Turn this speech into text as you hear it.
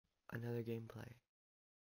another gameplay.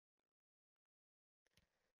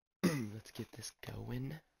 Let's get this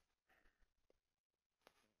going.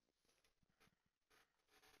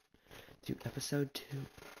 To episode 2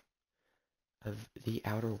 of The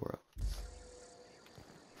Outer Worlds.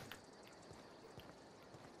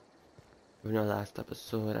 In our last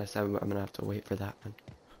episode, I said I'm gonna have to wait for that one.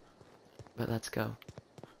 But let's go.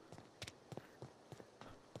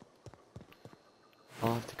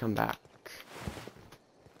 I'll have to come back.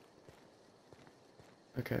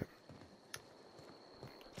 Okay.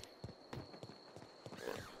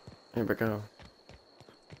 Here we go.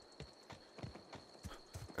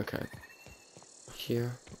 Okay.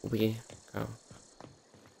 Here we go.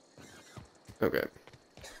 Okay.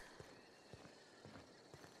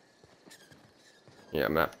 Yeah,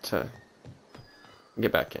 I'm gonna have to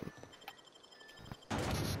get back in.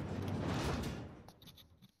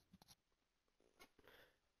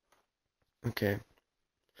 Okay.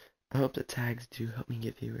 I hope the tags do help me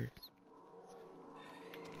get viewers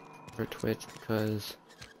for Twitch because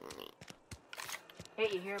Hey,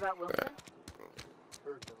 you hear about Wilson?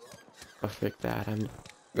 I'll fix that. I'm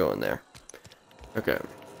going there. Okay.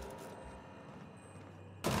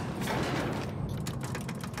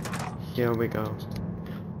 Here we go.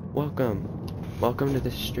 Welcome to the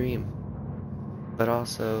stream, but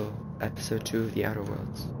also episode 2 of The Outer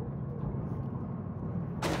Worlds.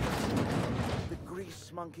 The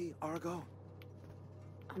grease monkey, Argo?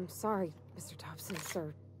 I'm sorry, Mr. Thompson,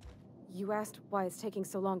 sir. You asked why it's taking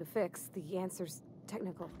so long to fix. The answer's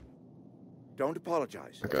technical. Don't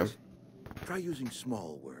apologize. Okay. Just try using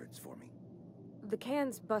small words for me. The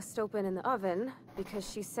can's bust open in the oven because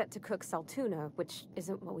she's set to cook saltuna, which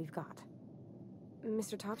isn't what we've got.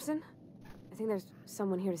 Mr. Thompson? I think there's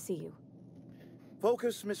someone here to see you.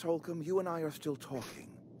 Focus, Miss Holcomb. You and I are still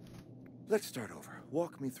talking. Let's start over.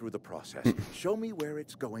 Walk me through the process. Show me where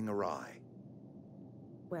it's going awry.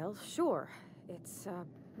 Well, sure. It's,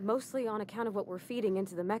 mostly on account of what we're feeding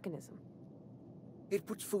into the mechanism. It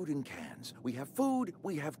puts food in cans. We have food,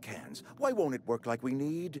 we have cans. Why won't it work like we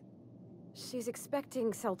need? She's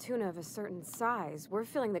expecting saltuna of a certain size. We're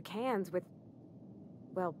filling the cans with,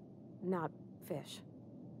 well, not fish.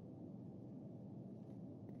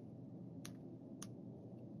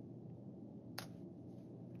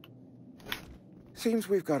 Seems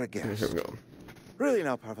we've got a guest. Here we go. Really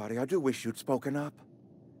now, Parvati, I do wish you'd spoken up.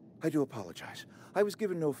 I do apologize. I was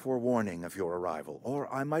given no forewarning of your arrival,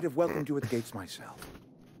 or I might have welcomed you at the gates myself.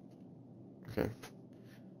 Okay.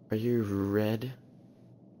 Are you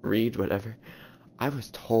Reed, whatever? I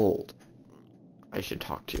was told I should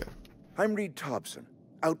talk to you. I'm Reed Thompson,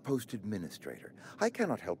 Outpost Administrator. I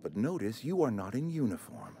cannot help but notice you are not in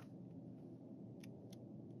uniform.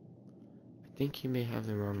 I think you may have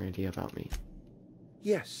the wrong idea about me.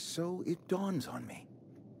 Yes, so it dawns on me.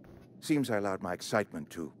 Seems I allowed my excitement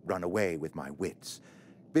to run away with my wits.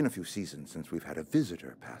 Been a few seasons since we've had a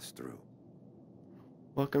visitor pass through.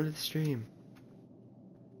 Welcome to the stream.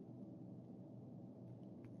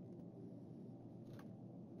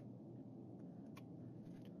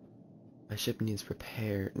 My ship needs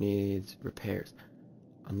repairs.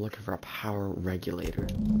 I'm looking for a power regulator.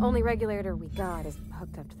 Only regulator we got is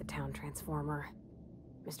hooked up to the town transformer.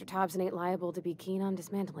 Mr. Thompson ain't liable to be keen on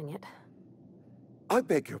dismantling it. I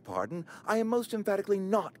beg your pardon. I am most emphatically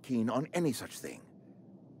not keen on any such thing.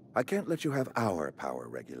 I can't let you have our power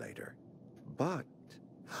regulator. But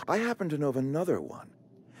I happen to know of another one.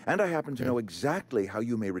 And I happen to know exactly how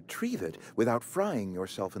you may retrieve it without frying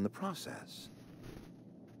yourself in the process.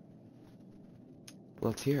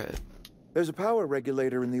 Let's hear it. There's a power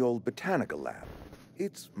regulator in the old botanical lab.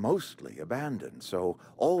 It's mostly abandoned, so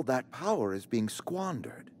all that power is being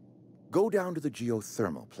squandered. Go down to the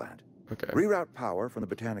geothermal plant. Okay. Reroute power from the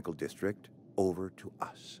botanical district over to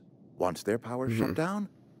us. Once their power's shut down,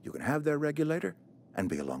 you can have their regulator and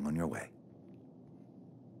be along on your way.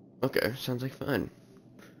 Okay, sounds like fun.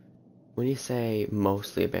 When you say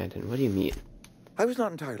mostly abandoned, what do you mean? I was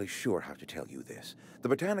not entirely sure how to tell you this. The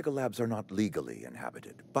botanical labs are not legally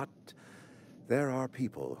inhabited, but there are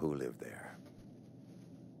people who live there.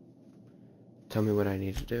 Tell me what I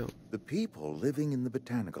need to do. The people living in the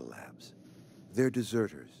botanical labs, they're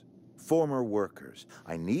deserters, former workers.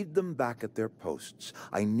 I need them back at their posts.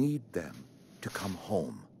 I need them to come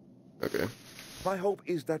home. Okay. My hope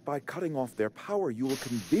is that by cutting off their power, you will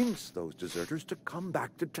convince those deserters to come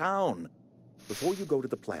back to town. Before you go to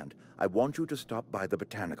the plant, I want you to stop by the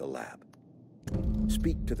botanical lab.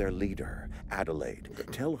 Speak to their leader, Adelaide.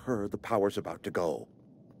 Tell her the power's about to go,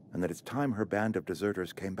 and that it's time her band of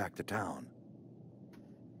deserters came back to town.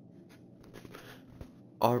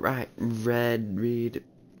 Alright, Reed.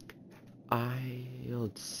 I'll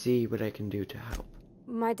see what I can do to help.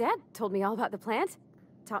 My dad told me all about the plant.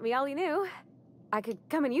 Taught me all he knew. I could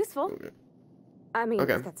come in useful. Okay. I mean,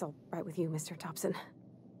 Okay. if that's all right with you, Mr. Thompson.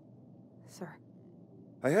 Sir.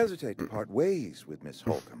 I hesitate to part ways with Miss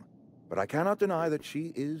Holcomb, but I cannot deny that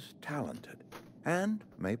she is talented and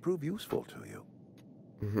may prove useful to you.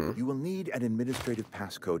 You will need an administrative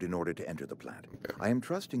passcode in order to enter the plant. Okay. I am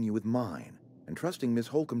trusting you with mine, and trusting Miss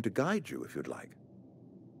Holcomb to guide you if you'd like.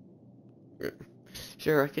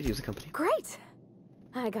 Sure, I could use a company. Great!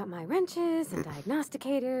 I got my wrenches and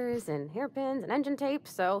diagnosticators and hairpins and engine tape,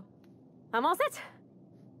 so I'm all set.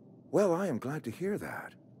 Well, I am glad to hear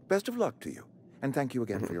that. Best of luck to you, and thank you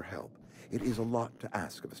again for your help. It is a lot to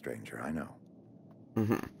ask of a stranger, I know.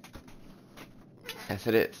 Yes,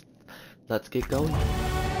 it is. Let's get going.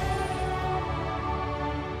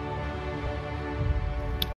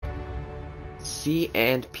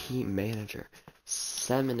 C&P Manager.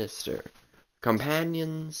 Seminister.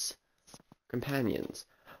 Companions.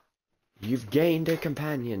 You've gained a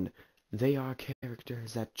companion. They are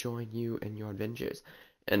characters that join you in your adventures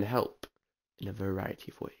and help in a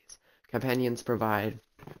variety of ways. Companions provide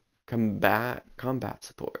combat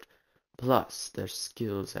support. Plus, their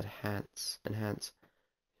skills enhance your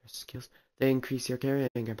skills. They increase your carrying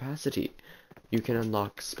capacity. You can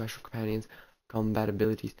unlock special companions combat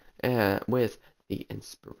abilities with the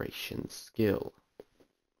inspiration skill.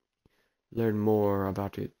 Learn more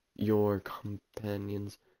about your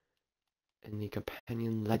companions in the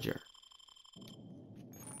companion ledger.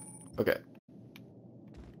 Okay.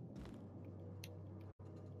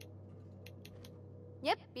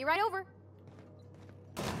 Yep, be right over.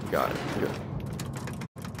 Got it. Good.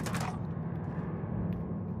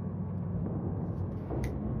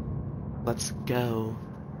 Let's go.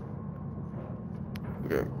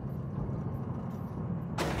 Okay.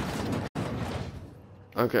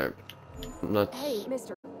 Okay. Let's. Hey,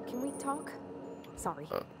 mister, can we talk? Sorry.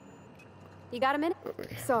 Oh. You got a minute?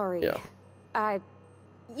 Okay. Sorry. Yeah.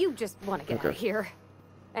 You just want to get Okay. out of here.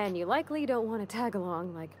 And you likely don't want to tag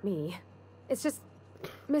along like me. It's just,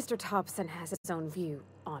 Mr. Thompson has his own view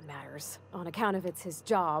on matters, on account of it's his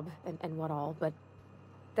job and what all, but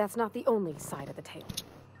that's not the only side of the tale.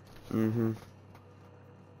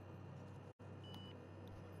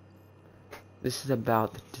 This is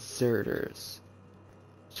about the deserters.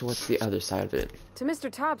 So what's the other side of it? To Mr.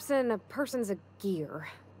 Thompson, a person's a gear.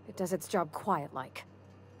 It does its job quiet-like.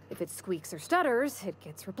 If it squeaks or stutters, it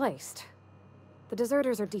gets replaced. The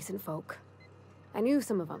deserters are decent folk. I knew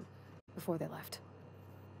some of them before they left.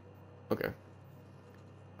 Okay.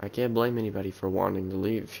 I can't blame anybody for wanting to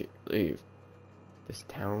leave. This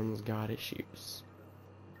town's got issues.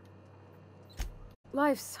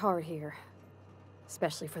 Life's hard here.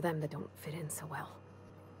 Especially for them that don't fit in so well.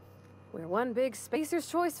 We're one big Spacer's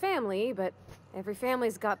Choice family, but every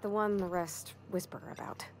family's got the one the rest whisper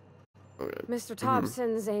about. Okay. Mr.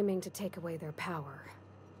 Thompson's aiming to take away their power.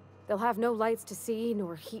 They'll have no lights to see,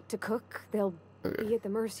 nor heat to cook. They'll be at the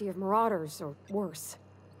mercy of marauders, or worse.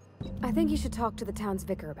 I think you should talk to the town's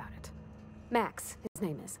vicar about it. Max, his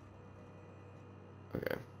name is.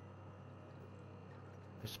 Okay.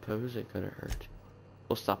 I suppose it couldn't hurt.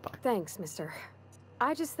 We'll stop by. Thanks, mister.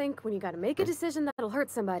 I just think when you gotta make a decision that'll hurt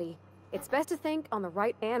somebody, it's best to think on the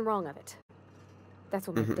right and wrong of it. That's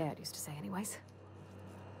what my dad used to say anyways.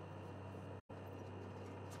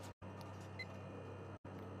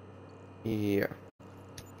 Yeah.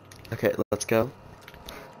 Okay, let's go.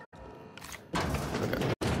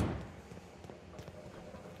 Okay.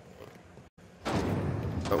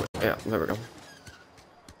 Oh, yeah, there we go.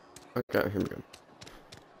 Okay, here we go.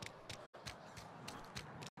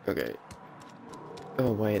 Okay.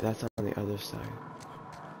 Oh, wait, that's on the other side.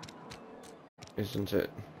 Isn't it?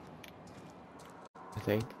 I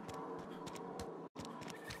think.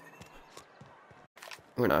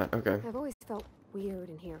 We're not, okay. I've always felt weird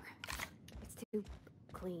in here. It's too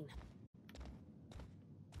clean.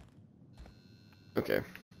 Okay.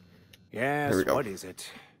 Yes, Here we go. what is it?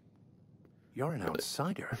 You're an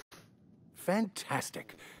outsider.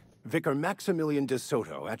 Fantastic. Vicar Maximilian de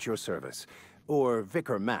Soto at your service. Or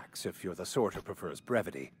Vicar Max, if you're the sort who prefers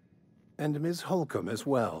brevity. And Ms. Holcomb as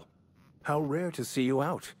well. How rare to see you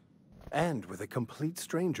out. And with a complete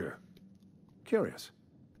stranger. Curious.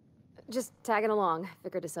 Just tagging along,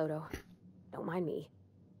 Vicar DeSoto. Don't mind me.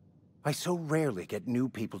 I so rarely get new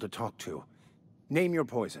people to talk to. Name your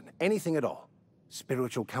poison, anything at all.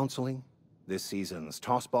 Spiritual counseling? This season's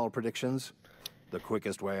tossball predictions? The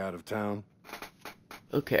quickest way out of town?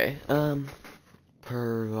 Okay,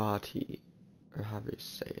 Parvati, or how do you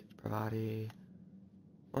say it? Parvati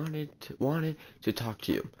wanted to talk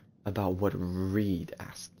to you about what Reed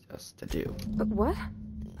asked us to do. But what?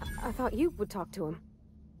 I thought you would talk to him.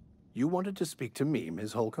 You wanted to speak to me,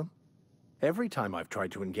 Ms. Holcomb? Every time I've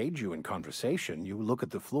tried to engage you in conversation, you look at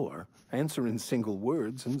the floor, answer in single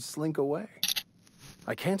words, and slink away.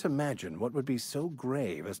 I can't imagine what would be so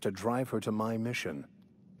grave as to drive her to my mission.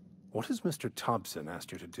 What has Mr. Thompson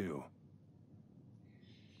asked you to do?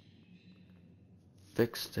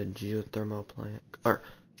 Fix the geothermal plant, or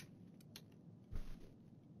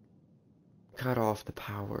cut off the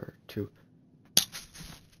power to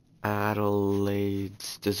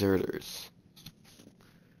Adelaide's deserters.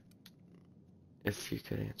 If you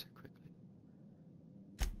could answer quickly.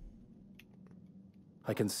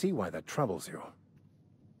 I can see why that troubles you.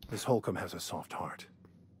 Miss Holcomb has a soft heart.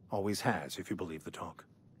 Always has, if you believe the talk.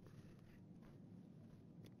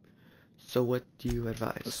 So what do you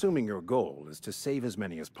advise? Assuming your goal is to save as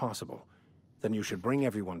many as possible, then you should bring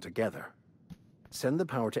everyone together. Send the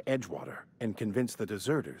power to Edgewater and convince the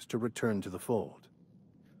deserters to return to the fold.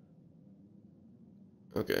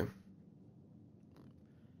 Okay.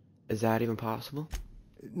 Is that even possible?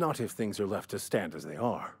 Not if things are left to stand as they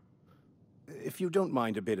are. If you don't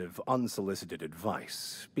mind a bit of unsolicited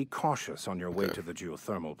advice, be cautious on your way to the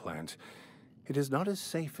geothermal plant. It is not as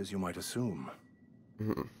safe as you might assume.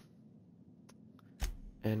 Mm-hmm.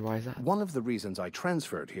 And why is that? One of the reasons I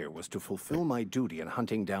transferred here was to fulfill my duty in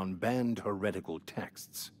hunting down banned heretical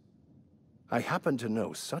texts. I happen to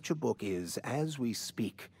know such a book is, as we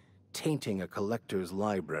speak, tainting a collector's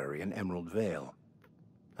library in Emerald Vale.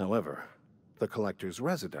 However, the collector's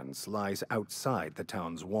residence lies outside the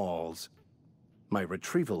town's walls. My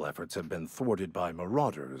retrieval efforts have been thwarted by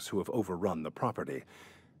marauders who have overrun the property.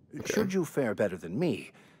 Okay. Should you fare better than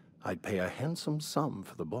me, I'd pay a handsome sum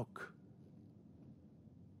for the book.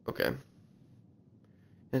 Okay.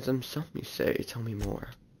 And some you say. Tell me more.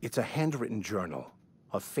 It's a handwritten journal.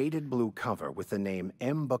 A faded blue cover with the name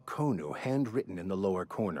M. Bakonu handwritten in the lower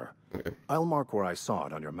corner. Okay. I'll mark where I saw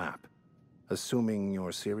it on your map. Assuming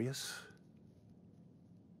you're serious?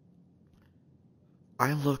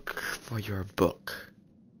 I look for your book.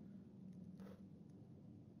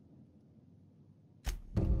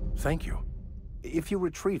 Thank you. If you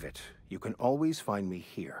retrieve it, you can always find me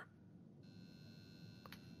here.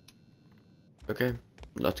 Okay,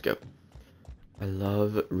 let's go. I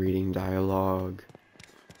love reading dialogue.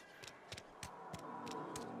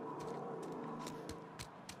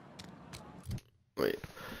 Wait.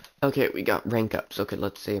 Okay, we got rank ups. Okay,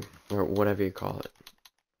 let's see. Or whatever you call it.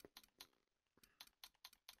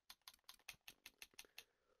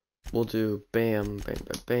 We'll do bam, bam,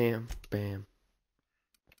 bam, bam, bam.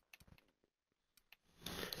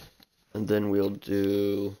 And then we'll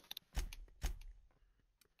do...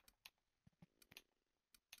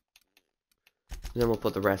 Then we'll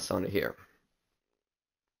put the rest on it here.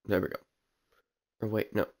 There we go. Or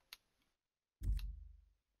wait, no.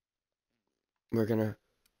 We're gonna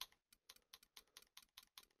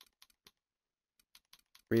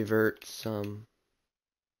revert some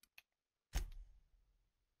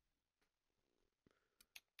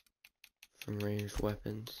from ranged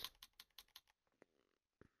weapons.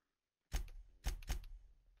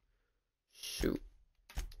 Shoot.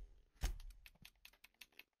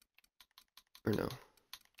 Or no.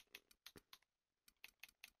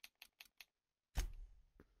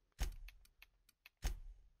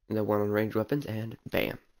 And then one on ranged weapons, and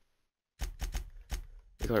bam.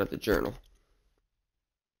 We go to the journal.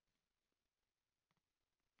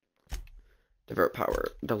 Divert power.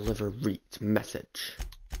 Deliver reads message.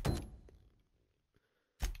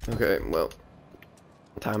 Okay, well.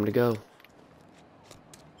 Time to go.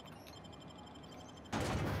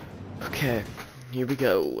 Okay, here we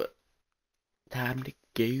go. Time to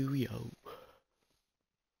go, yo.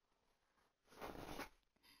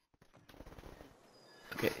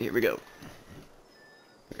 Okay, here we go.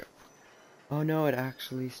 Okay. Oh no, it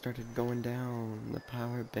actually started going down the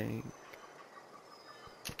power bank.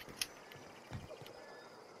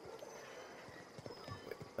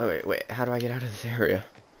 Oh wait, how do I get out of this area?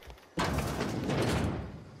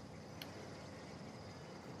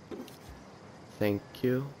 Thank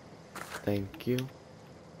you. Thank you.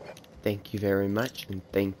 Thank you very much, and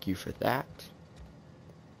thank you for that.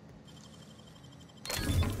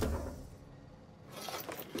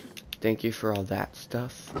 Thank you for all that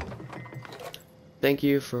stuff. Thank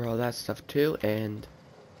you for all that stuff too, and...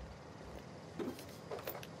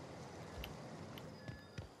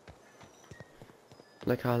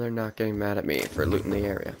 like how they're not getting mad at me for looting the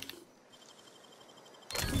area.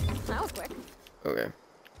 That was quick. Okay.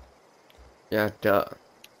 Yeah, duh.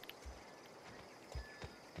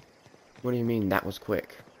 What do you mean that was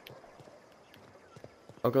quick?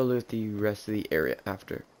 I'll go loot the rest of the area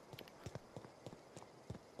after.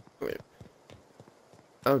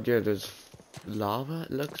 Oh dear, there's lava,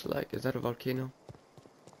 it looks like. Is that a volcano?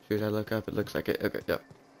 Should I look up? It looks like it. Okay, yeah.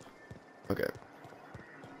 Okay.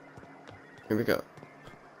 Here we go.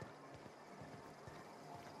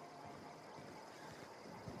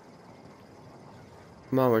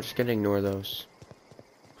 Come on, we're just gonna ignore those.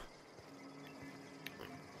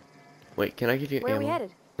 Wait, can I give you Where are we ammo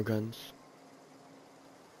headed? or guns?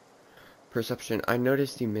 Perception. I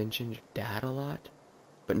noticed you mentioned your dad a lot,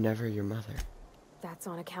 but never your mother. That's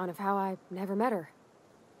on account of how I never met her.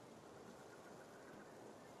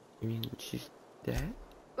 You mean she's dead?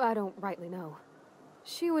 I don't rightly know.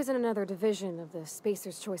 She was in another division of the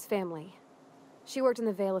Spacer's Choice family. She worked in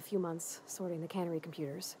the Vale a few months, sorting the cannery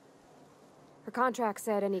computers. Her contract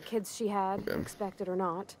said any kids she had, Okay. expected or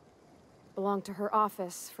not, belonged to her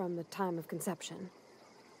office from the time of conception.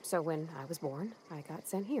 So when I was born, I got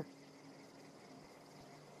sent here.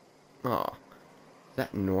 Aw. Is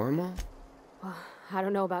that normal? Well, I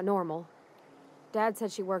don't know about normal. Dad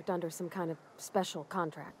said she worked under some kind of special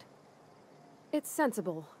contract. It's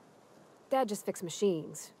sensible. Dad just fixed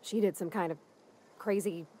machines. She did some kind of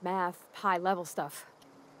crazy math, high-level stuff.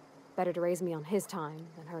 Better to raise me on his time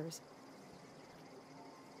than hers.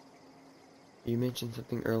 You mentioned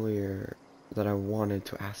something earlier that I wanted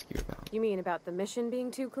to ask you about. You mean about the mission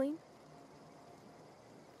being too clean?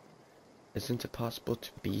 Isn't it possible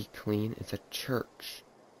to be clean? It's a church.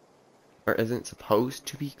 Or isn't it supposed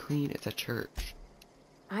to be clean? It's a church.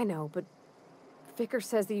 I know, but Vickers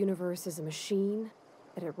says the universe is a machine,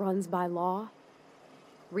 that it runs by law.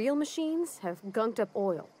 Real machines have gunked up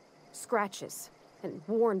oil, scratches, and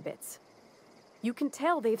worn bits. You can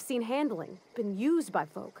tell they've seen handling, been used by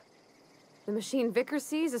folk. The machine Vickers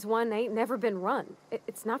sees is one ain't never been run.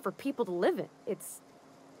 It's not for people to live in. It's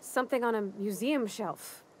something on a museum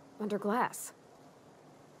shelf, under glass.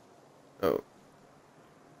 Oh.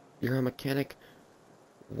 You're a mechanic.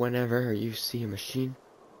 Whenever you see a machine,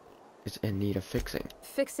 it's in need of fixing.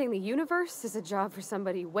 Fixing the universe is a job for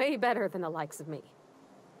somebody way better than the likes of me.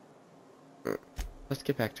 Let's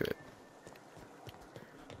get back to it.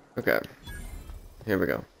 Okay. Here we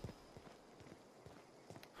go.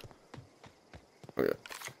 Okay.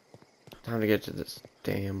 Time to get to this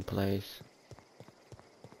damn place.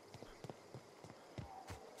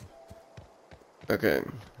 Okay,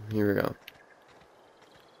 here we go.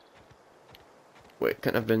 Wait,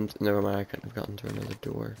 couldn't have been. Never mind, I couldn't have gotten through another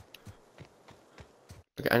door.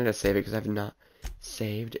 Okay, I need to save it because I've not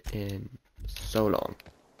saved in so long.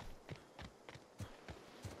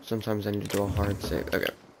 Sometimes I need to do a hard save.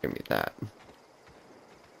 Okay, give me that.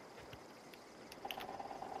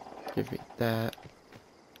 Give me that.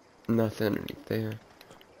 Nothing underneath there.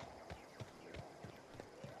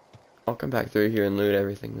 I'll come back through here and loot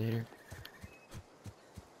everything later.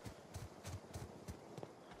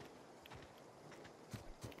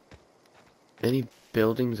 Any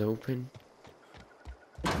buildings open?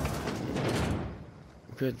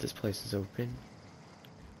 Good, this place is open.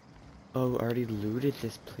 Oh, I already looted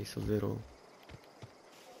this place a little.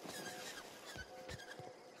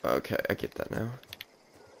 Okay, I get that now.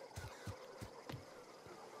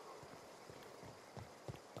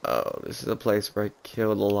 Oh, this is a place where I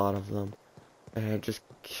killed a lot of them. And I just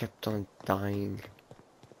kept on dying.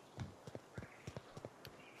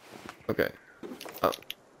 Okay. Oh.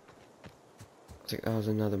 I think that was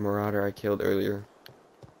another marauder I killed earlier.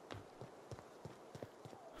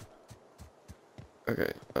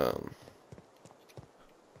 Okay,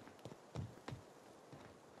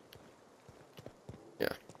 yeah.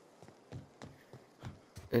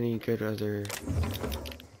 Any good other...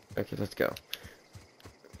 Okay, let's go.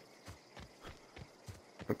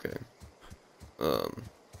 Okay.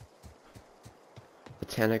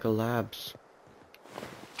 Botanical labs.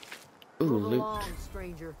 Ooh, Move loot. along,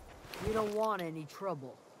 stranger. You don't want any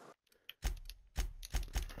trouble.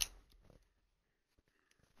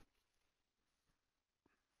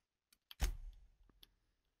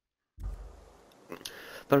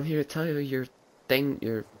 But I'm here to tell you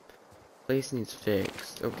your place needs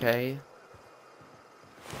fixed, okay?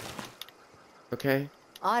 Okay?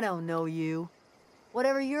 I don't know you.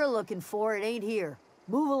 Whatever you're looking for, it ain't here.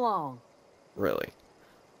 Move along. Really?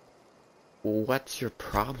 What's your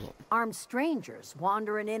problem? Armed strangers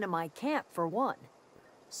wandering into my camp for one.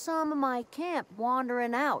 Some of my camp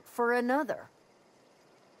wandering out for another.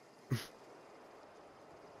 You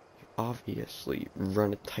obviously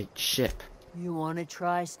run a tight ship. You want to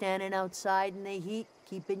try standing outside in the heat,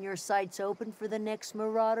 keeping your sights open for the next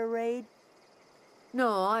marauder raid?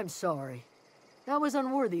 No, I'm sorry. That was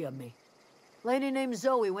unworthy of me. Lady named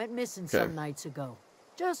Zoe went missing some nights ago.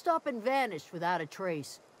 Just up and vanished without a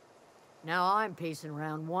trace. Now I'm pacing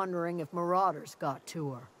around wondering if marauders got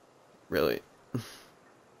to her. Really?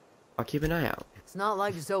 I'll keep an eye out. It's not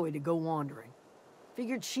like Zoe to go wandering.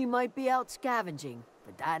 Figured she might be out scavenging,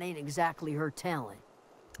 but that ain't exactly her talent.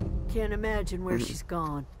 Can't imagine where she's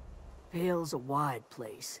gone. Vale's a wide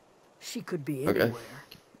place. She could be anywhere.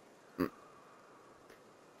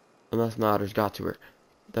 Unless marauders got to her,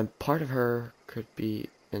 then parts of her could be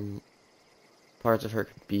in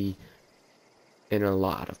a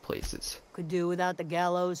lot of places. Could do without the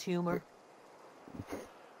gallows humor.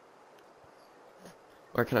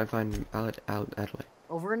 Where can I find Adelaide?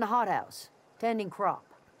 Over in the hothouse, tending crop.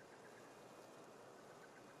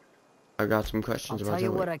 I got some I'll questions about tell you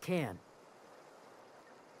Zoe. what I can.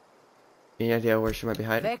 Any idea where she might be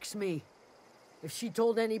hiding? Vex me. If she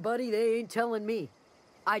told anybody, they ain't telling me.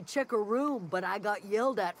 I'd check her room, but I got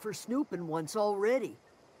yelled at for snooping once already.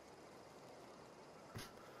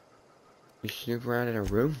 You snoop around in a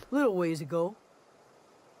room? Little ways ago.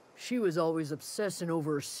 She was always obsessing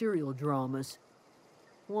over her serial dramas.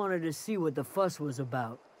 Wanted to see what the fuss was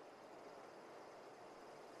about.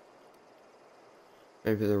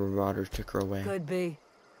 Maybe the marauders took her away. Could be.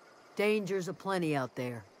 Dangers aplenty out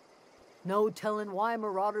there. No telling why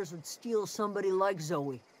marauders would steal somebody like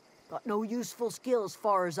Zoe. Got no useful skills,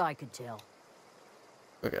 far as I could tell.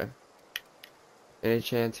 Okay. Any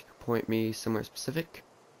chance you could point me somewhere specific?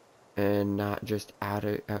 And not just out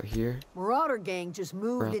here? Marauder gang just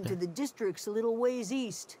moved Right into there. the districts a little ways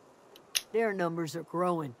east. Their numbers are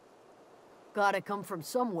growing. Gotta come from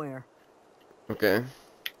somewhere. Okay.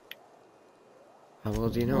 How well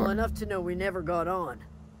do you know Well, her? enough to know we never got on.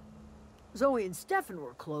 Zoe and Stefan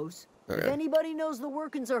were close. If Okay. anybody knows the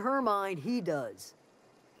workings of her mind, he does.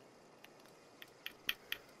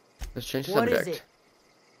 Let's change the What is subject.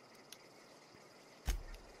 it?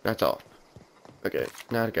 That's all. Okay,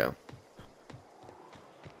 now to go.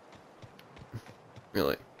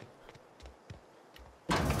 Really?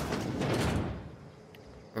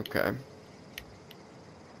 Okay.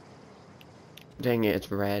 Dang it, it's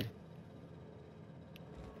red.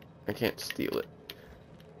 I can't steal it.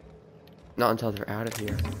 Not until they're out of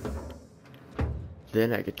here.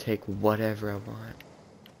 Then I could take whatever I want.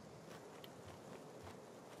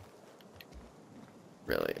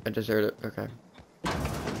 Really? I deserve it? Okay.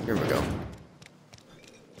 Here we go.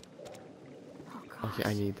 Okay,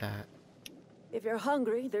 I need that. If you're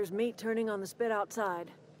hungry, there's meat turning on the spit outside.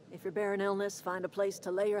 If you're bearing illness, find a place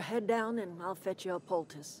to lay your head down and I'll fetch you a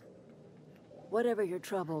poultice. Whatever your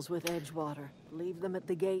troubles with Edgewater, leave them at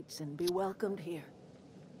the gates and be welcomed here.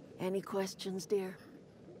 Any questions, dear?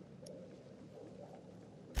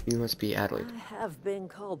 You must be Adelaide. I have been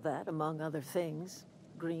called that, among other things.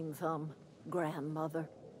 Green Thumb, grandmother,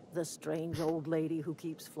 the strange old lady who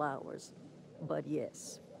keeps flowers. But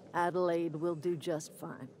yes, Adelaide will do just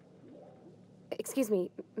fine. Excuse me,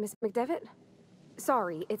 Miss McDevitt?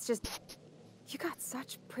 Sorry, it's just... You got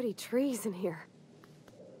such pretty trees in here.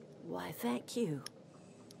 Why, thank you.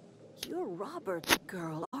 You're Robert's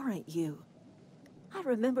girl, aren't you? I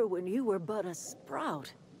remember when you were but a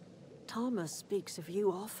sprout. Thomas speaks of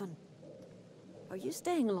you often. Are you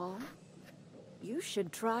staying long? You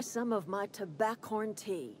should try some of my tobaccorn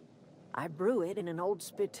tea. I brew it in an old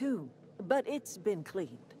spittoon, but it's been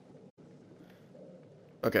cleaned.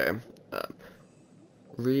 Okay.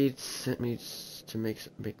 Reed sent me to make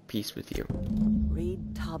peace with you.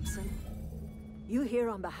 Reed Thompson? You here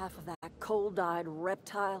on behalf of that cold-eyed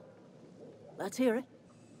reptile? Let's hear it.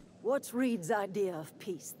 What's Reed's idea of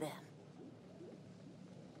peace, then?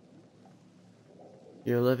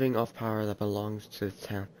 You're living off power that belongs to the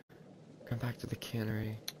town. Come back to the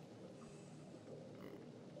cannery.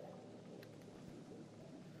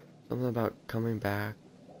 Something about coming back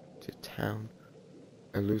to town.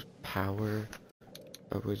 I lose power.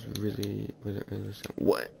 Wasn't really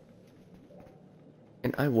what?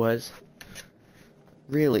 And I was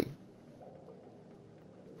really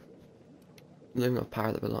living off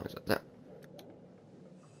power that belongs to them.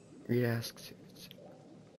 Reed asks.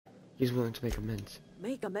 He's willing to make amends.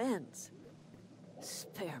 Make amends?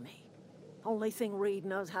 Spare me. Only thing Reed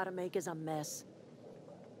knows how to make is a mess.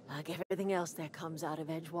 Like everything else that comes out of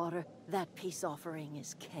Edgewater, that peace offering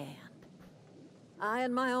is canned. I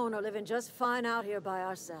and my own are living just fine out here by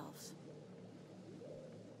ourselves.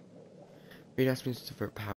 Reed asked me to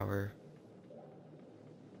divert power.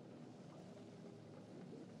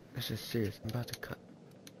 This is serious. I'm about to cut.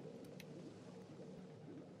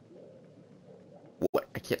 What?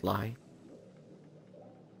 I can't lie.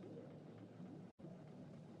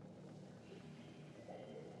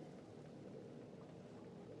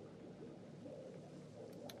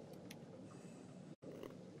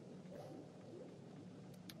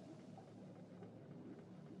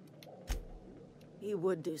 he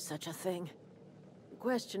would do such a thing. The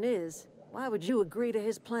question is, why would you agree to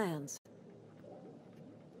his plans?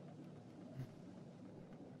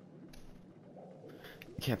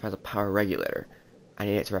 Camp has a power regulator. I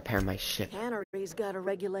need it to repair my ship. Cannery's got a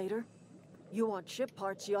regulator. You want ship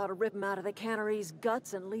parts, you ought to rip 'em out of the cannery's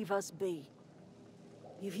guts and leave us be.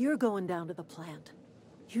 If you're going down to the plant,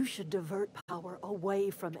 you should divert power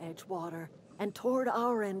away from Edgewater and toward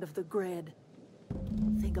our end of the grid.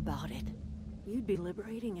 Think about it. You'd be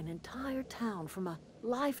liberating an entire town from a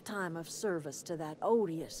lifetime of service to that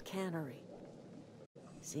odious cannery.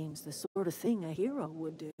 Seems the sort of thing a hero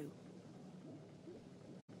would do.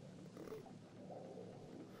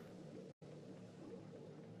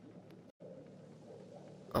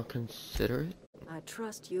 I'll consider it. I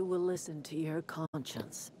trust you will listen to your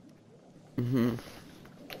conscience.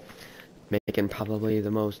 Making probably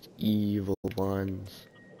the most evil ones.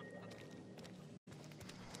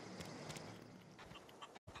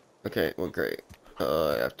 Okay, well, great.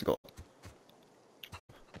 I have to go.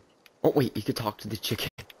 Oh, wait, you could talk to the chicken.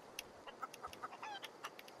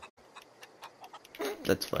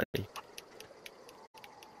 That's funny.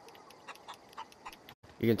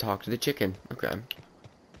 You can talk to the chicken. Okay.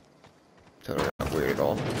 Totally not weird at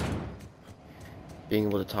all. Being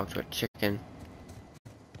able to talk to a chicken.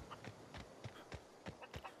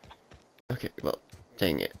 Okay, well,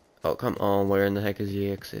 dang it. Oh, come on, where in the heck is the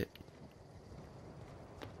exit?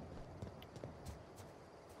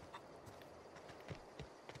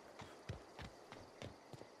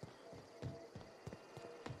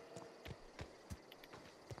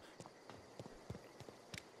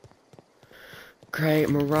 Great,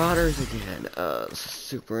 marauders again.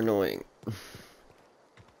 Super annoying.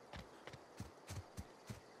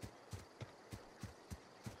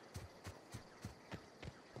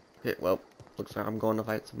 Okay, well, looks like I'm going to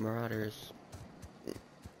fight some marauders.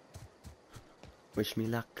 Wish me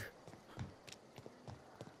luck.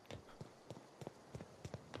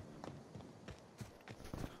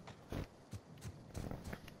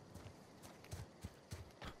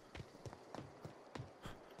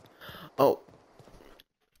 Oh,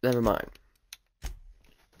 never mind.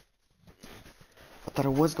 I thought I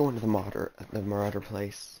was going to the marauder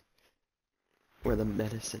place where the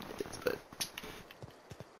medicine is, but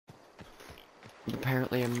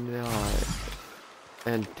apparently I'm not.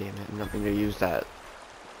 And damn it, I'm not going to use that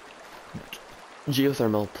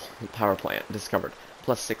geothermal power plant discovered.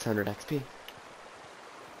 Plus 600 XP.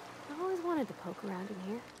 I've always wanted to poke around in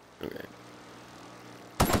here. Okay.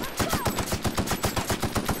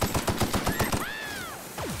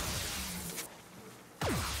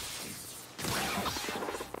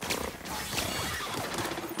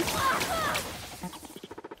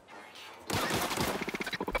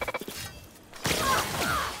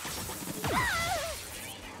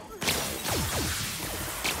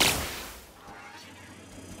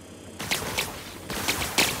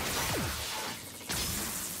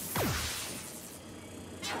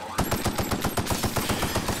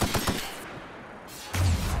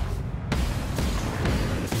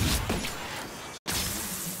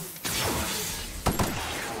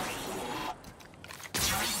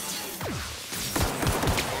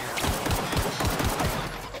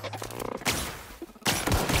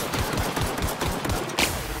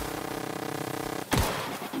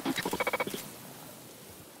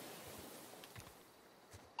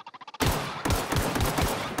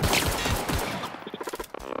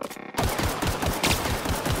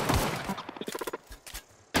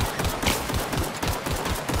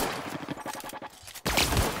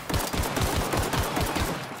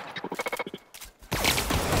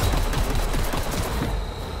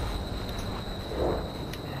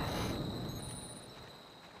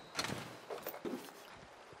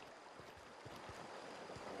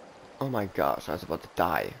 Oh my gosh, I was about to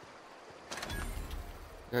die.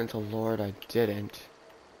 And until Lord, I didn't.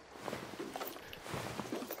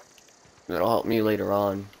 That'll help me later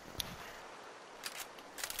on.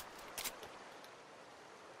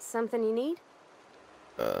 Something you need?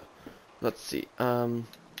 Let's see. Nah,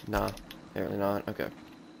 apparently not. Okay.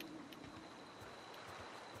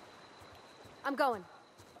 I'm going.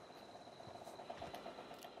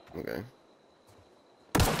 Okay.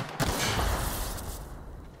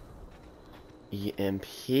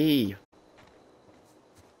 EMP.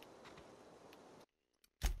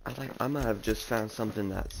 I might have just found something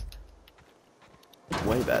that's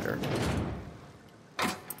way better.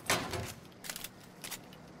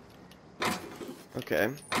 Okay,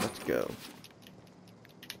 let's go.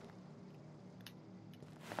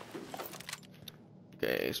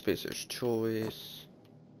 Okay, Spacer's Choice.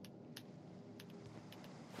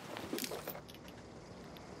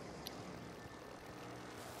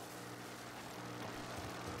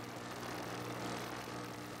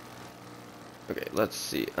 Okay, let's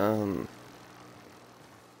see.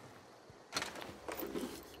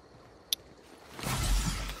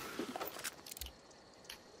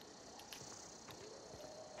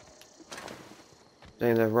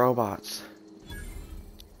 Dang, the robots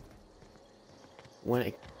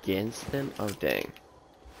went against them? Oh, dang.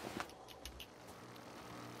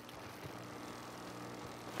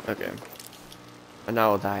 Okay. And I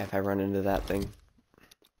will die if I run into that thing.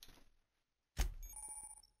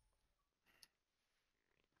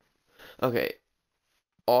 Okay.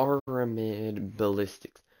 Aramid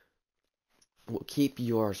ballistics will keep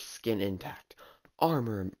your skin intact.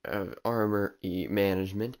 Armor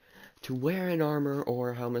management. To wear an armor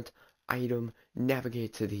or helmet item,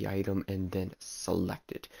 navigate to the item and then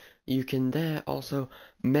select it. You can then also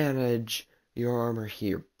manage your armor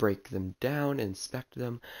here. Break them down, inspect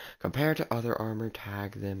them, compare to other armor,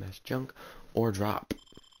 tag them as junk, or drop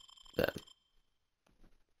them.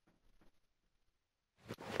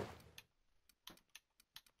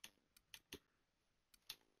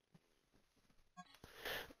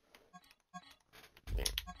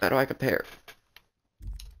 How do I compare?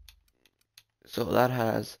 So that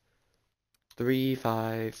has 3,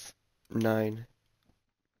 5, 9.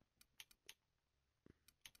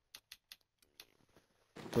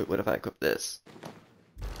 Wait, what if I equip this?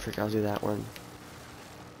 Trick, I'll do that one.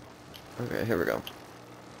 Okay, here we go.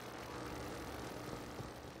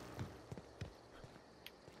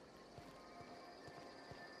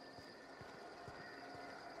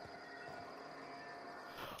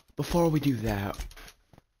 Before we do that,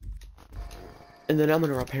 and then I'm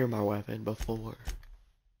gonna repair my weapon before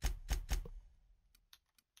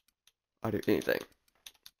I do anything.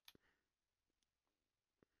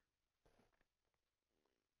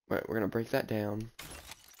 Right, we're gonna break that down.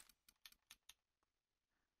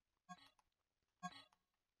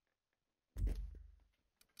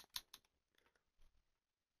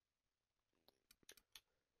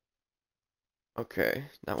 Okay,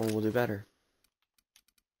 that one will do better.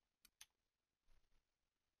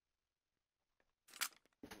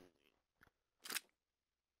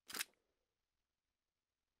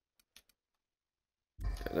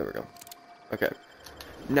 Okay, there we go. Okay,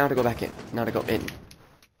 now to go back in. Now to go in.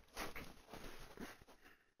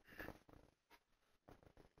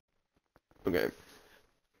 Okay.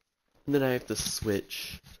 And then I have to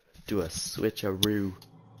switch. Do a switcheroo.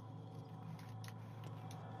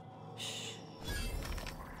 Shh.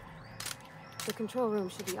 The control room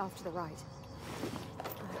should be off to the right.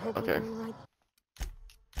 I hope Okay. we're doing the right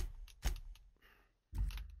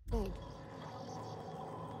thing.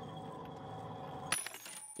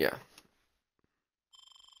 Yeah.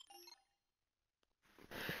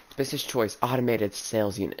 Space's Choice Automated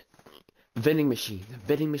Sales Unit. Vending machine.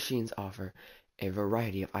 Vending machines offer a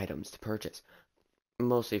variety of items to purchase,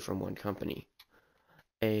 mostly from one company.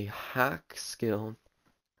 A hack skill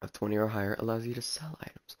of 20 or higher allows you to sell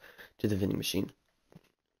items to the vending machine.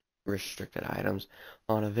 Restricted items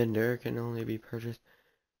on a vendor can only be purchased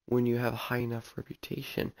when you have a high enough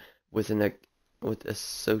reputation with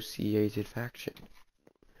associated faction,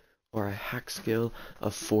 or a hack skill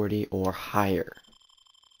of 40 or higher.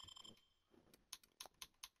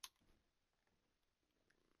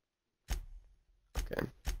 Okay.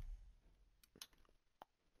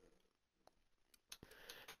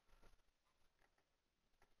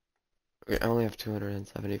 Okay, I only have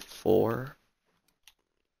 274.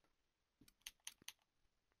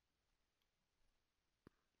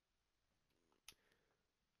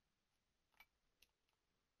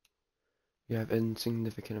 You have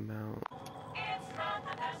insignificant amount. It's not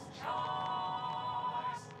the best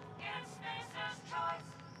choice. It's Spacer's Choice.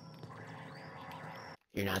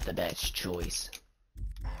 You're not the best choice.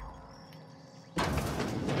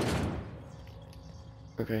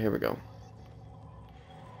 Okay, here we go.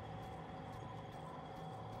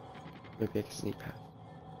 Maybe I can sneak past.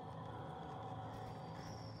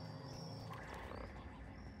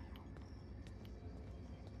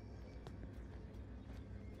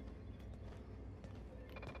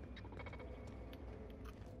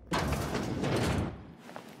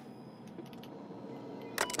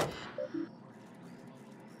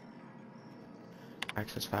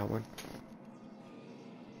 Access file 1.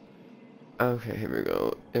 Okay, here we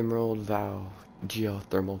go. Emerald Vow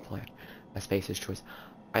Geothermal Plant. A Space's Choice.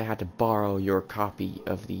 I had to borrow your copy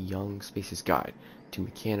of the Young Space's Guide to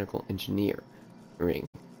Mechanical Engineering.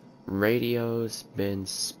 Radio's been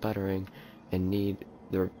sputtering and need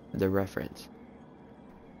the reference.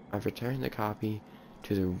 I've returned the copy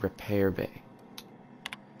to the repair bay.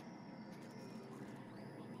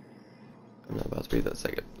 I'm not about to read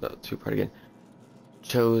that two part again.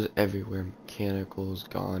 Chose everywhere. Mechanicals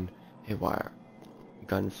gone haywire.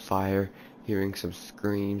 gunfire, hearing some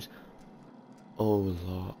screams. Oh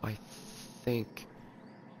Lord, I think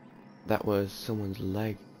that was someone's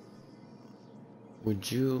leg.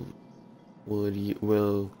 Would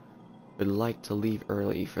like to leave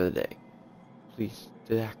early for the day? Please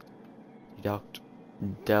deduct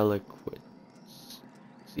delinquency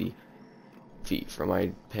fee from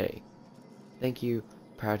my pay. Thank you.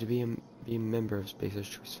 Proud to be a member of Spacer's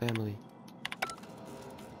Choice family.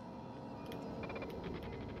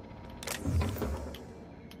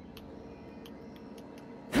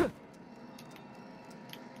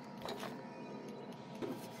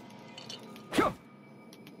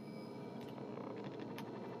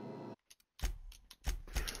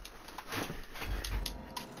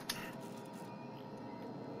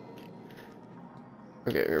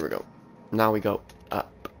 Okay, here we go. Now we go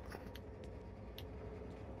up.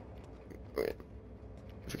 Wait.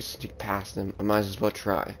 If we can sneak past them, I might as well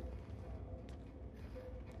try.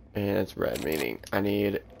 And it's red, meaning I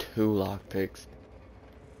need 2 lockpicks.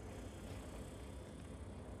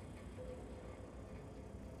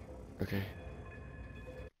 Okay.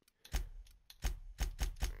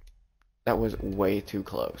 That was way too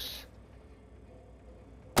close.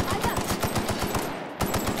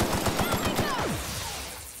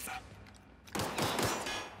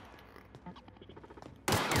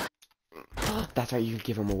 That's right, you can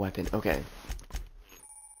give him a weapon. Okay.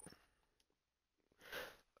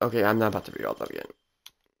 Okay, I'm not about to read all that again.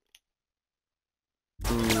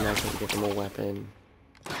 I can give him a weapon.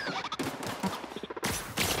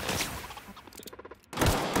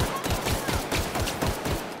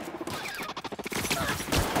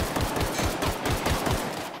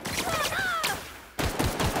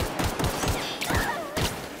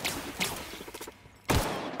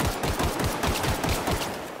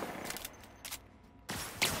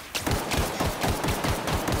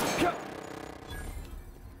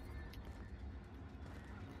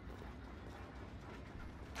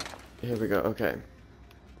 Here we go, okay.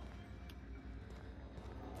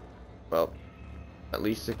 Well, at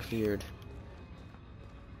least it cleared.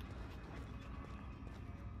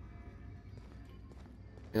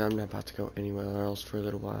 And I'm not about to go anywhere else for a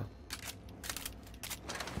little while.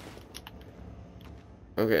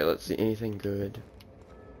 Okay, let's see, anything good.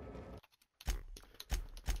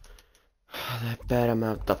 I bet I'm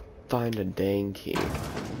out to find a dang key.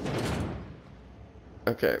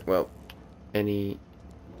 Okay, well, any...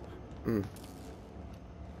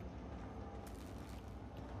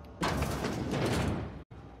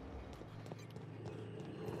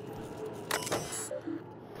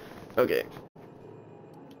 Okay.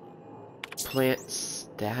 Plant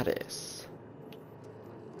status.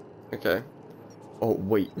 Okay. Oh,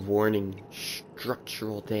 wait. Warning.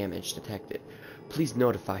 Structural damage detected. Please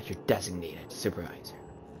notify your designated supervisor.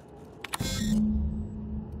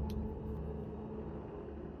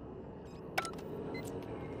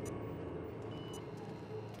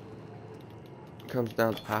 Comes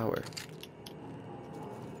down to power.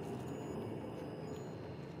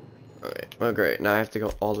 Okay, well great, now I have to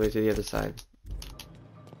go all the way to the other side.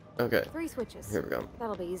 Okay. 3 switches. Here we go.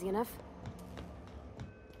 That'll be easy enough.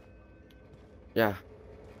 Yeah,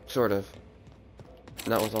 sort of.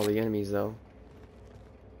 Not with all the enemies though.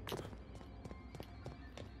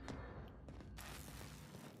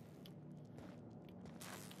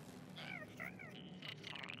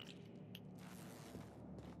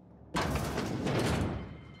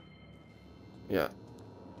 Yeah,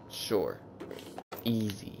 sure.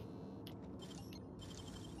 Easy.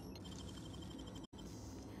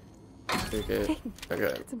 Okay. Okay.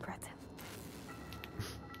 It's impressive.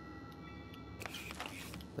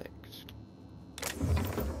 Thanks.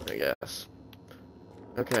 I guess.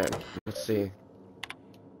 Okay, let's see.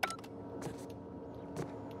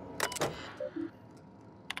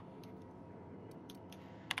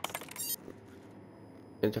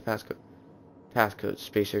 Enter passcode. Passcode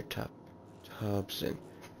Spacer Thompson.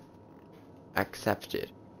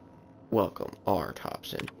 Accepted. Welcome, R.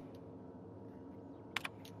 Thompson.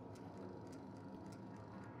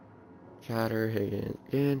 Chatter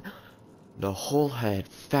again. The whole head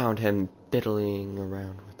found him fiddling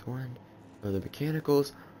around with one of the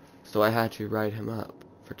mechanicals, so I had to write him up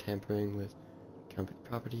for tampering with company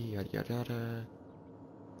property, yada yada yada.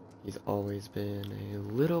 He's always been a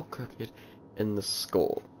little crooked in the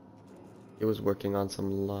skull. He was working on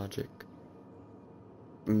some logic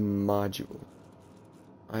module.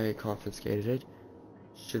 I confiscated it.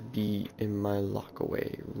 Should be in my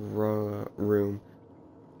lockaway room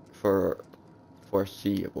for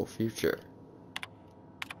foreseeable future.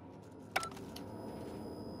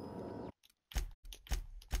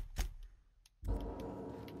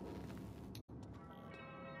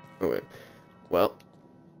 Okay. Well,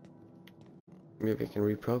 maybe I can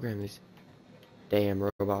reprogram these damn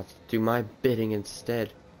robots to do my bidding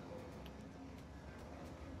instead.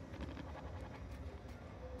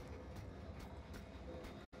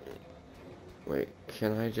 Wait,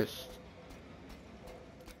 can I just...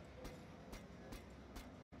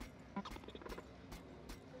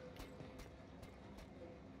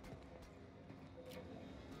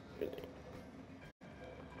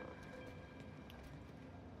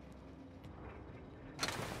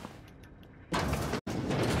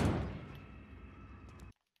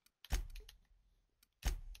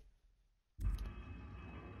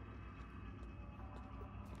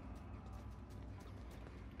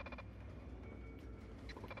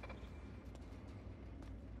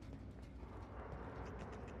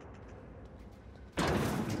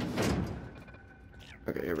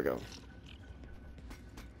 Okay, here we go.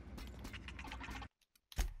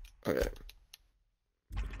 Okay.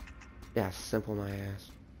 Yeah, simple my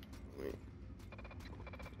ass. Wait.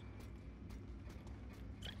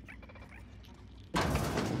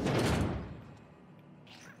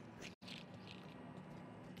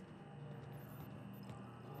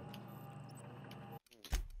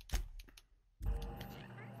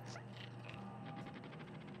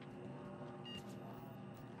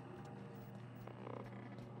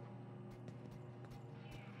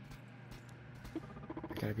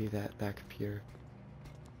 Gotta be that computer.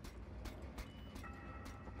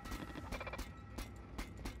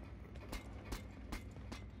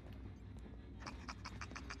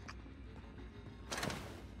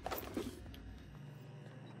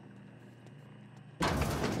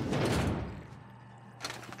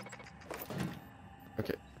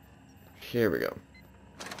 Okay, here we go.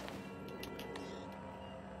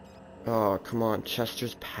 Oh, come on,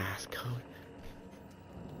 Chester's passcode.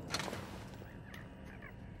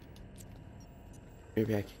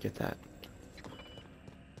 Maybe I could get that.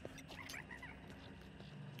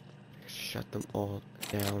 Shut them all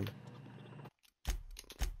down.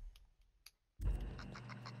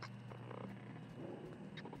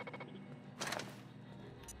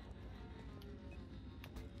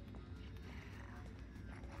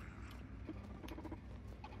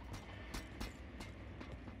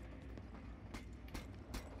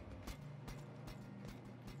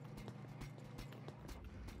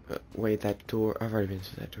 Wait, that door. I've already been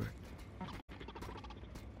through that door.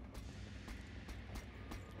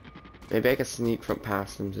 Maybe I can sneak from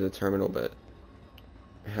past them to the terminal, but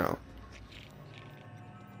how?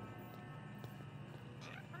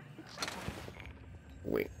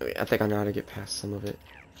 Wait, I think I know how to get past some of it.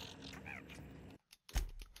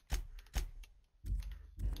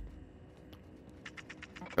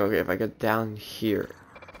 Okay, if I get down here.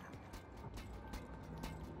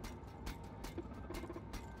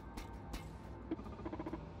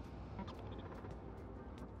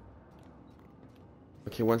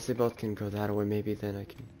 Okay, once they both can go that way, maybe then I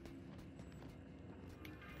can...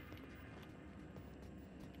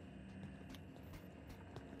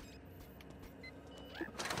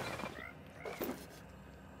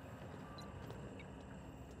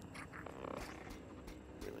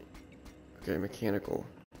 Okay, mechanical.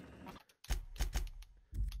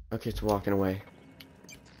 Okay, it's walking away.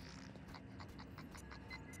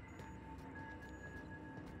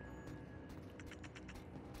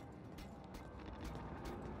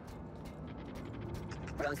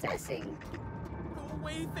 Processing. Go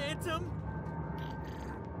away, Phantom!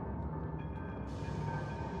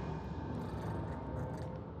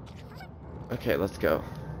 Okay, let's go.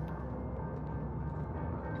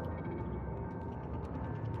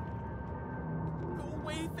 Go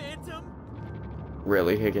away, Phantom!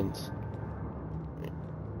 Really, Higgins?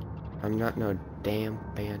 I'm not no damn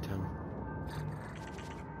phantom.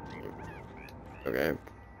 Okay.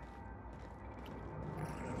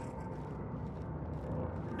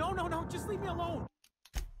 No, just leave me alone!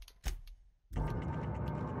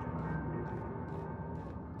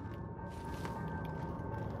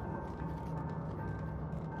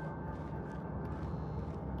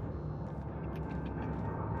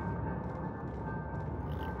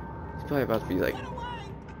 It's probably about to be like... Get away!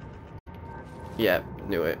 Yeah,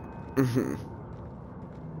 knew it.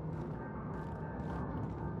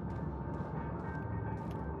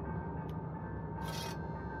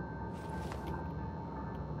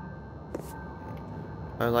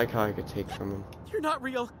 I like how I could take from him. You're not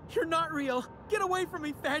real! You're not real! Get away from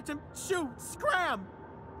me, Phantom! Shoot! Scram!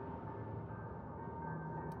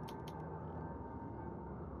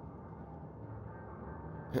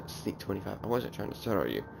 Sneak 25. I wasn't trying to startle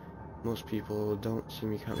you. Most people don't see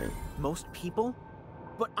me coming. Most people?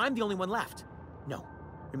 But I'm the only one left. No.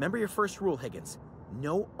 Remember your first rule, Higgins.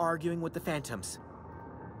 No arguing with the phantoms.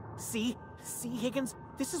 See? See, Higgins?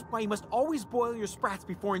 This is why you must always boil your sprats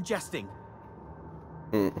before ingesting.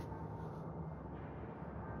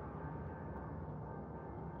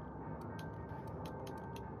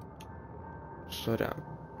 Slow down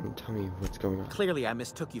and tell me what's going on. Clearly, I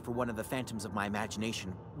mistook you for one of the phantoms of my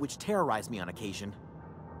imagination, which terrorized me on occasion.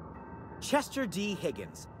 Chester D.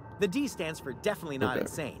 Higgins. The D stands for definitely not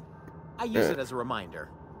insane. I use it as a reminder.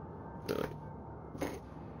 Really?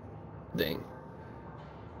 Dang.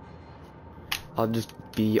 I'll just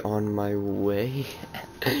be on my way.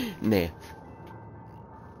 Nah.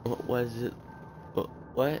 What was it?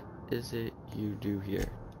 What is it you do here?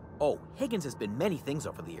 Oh, Higgins has been many things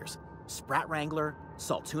over the years. Sprat Wrangler,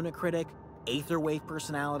 Saltuna Critic, Aetherwave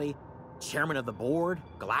Personality, Chairman of the Board,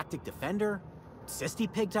 Galactic Defender,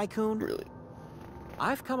 Sisty Pig Tycoon. Really?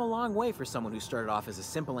 I've come a long way for someone who started off as a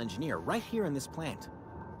simple engineer right here in this plant.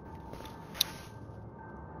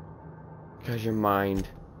 Because your mind.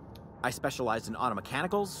 I specialized in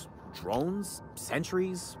automechanicals, drones,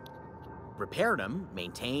 sentries, repaired them,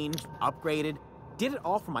 maintained, upgraded, did it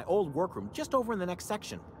all from my old workroom just over in the next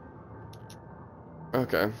section.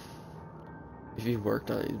 Okay. If you worked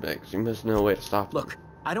on these bags, you must know a way to stop Look,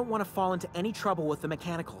 I don't want to fall into any trouble with the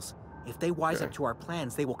mechanicals. If they wise Okay. up to our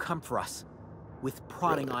plans, they will come for us. With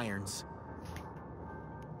prodding Really? irons.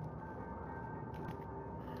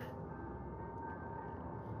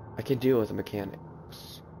 I can deal with the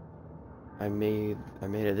mechanics. I made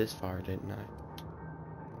it this far, didn't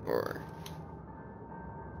I? Or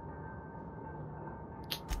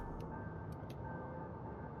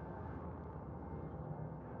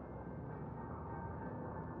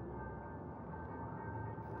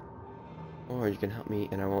you can help me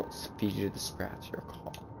and I won't feed you the sprats, your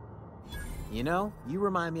call. You know, you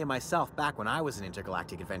remind me of myself back when I was an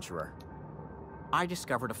intergalactic adventurer. I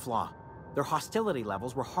discovered a flaw. Their hostility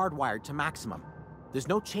levels were hardwired to maximum. There's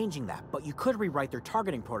no changing that, but you could rewrite their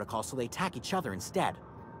targeting protocol so they attack each other instead.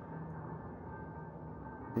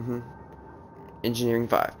 Engineering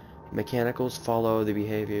 5. Mechanicals follow the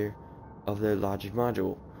behavior of their logic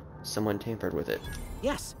module. Someone tampered with it.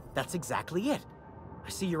 Yes, that's exactly it. I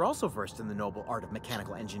see you're also versed in the noble art of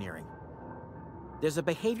mechanical engineering. There's a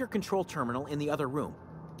behavior control terminal in the other room.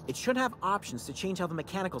 It should have options to change how the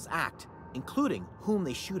mechanicals act, including whom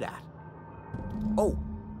they shoot at. Oh,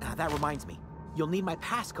 that reminds me. You'll need my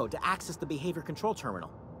passcode to access the behavior control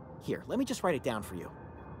terminal. Here, let me just write it down for you.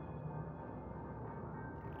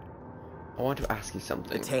 I want to ask you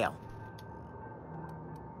something. The tail.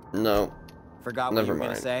 No. Forgot what Never you were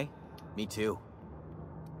gonna mind. say? Me too.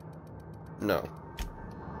 No.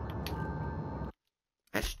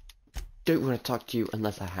 I just don't want to talk to you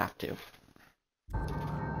unless I have to.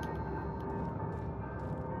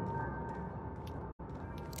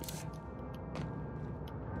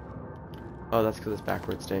 Oh, that's because it's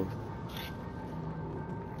backwards, dang.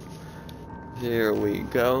 Here we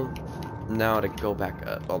go. Now to go back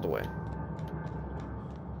up all the way.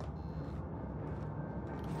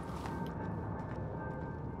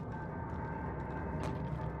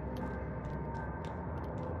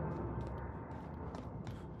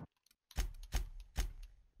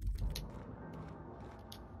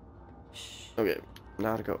 Okay,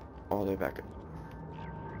 now to go all the way back up.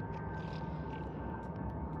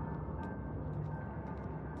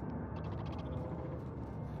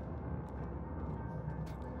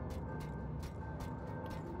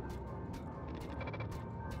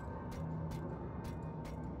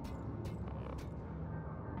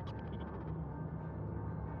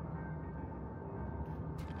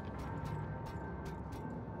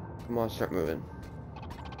 Come on, start moving.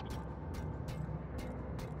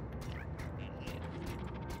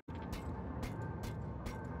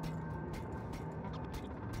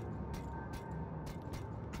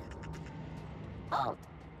 Halt.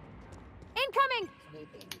 Incoming!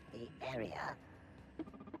 Sweeping the area.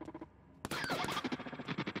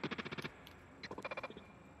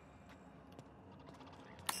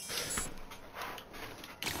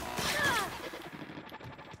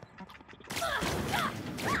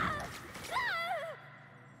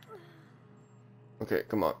 Okay,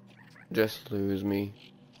 come on. Just lose me.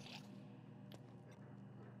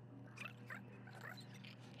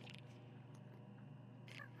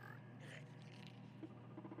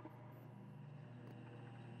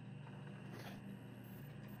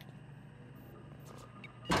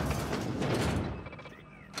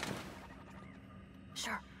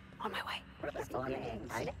 Sure, on my way. Responding.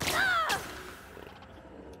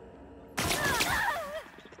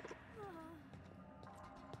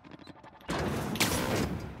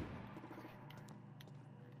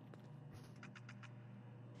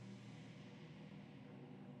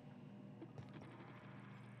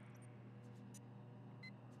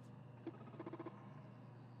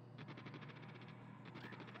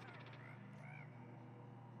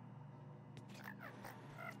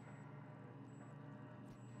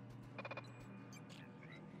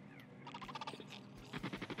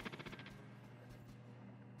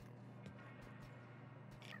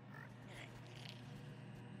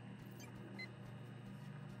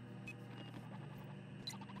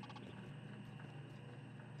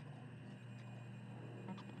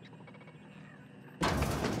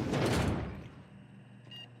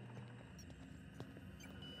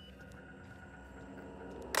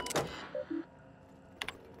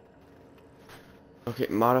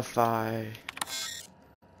 Okay, modify.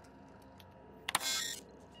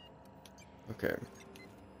 Okay.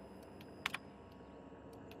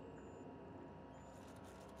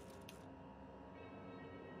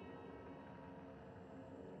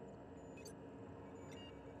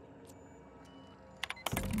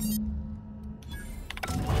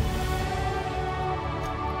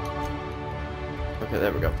 Okay,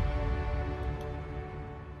 there we go.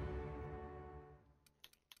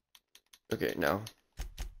 Okay, now.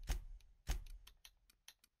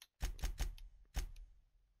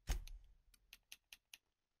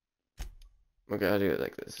 Okay, I'll do it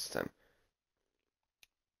like this time.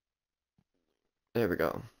 There we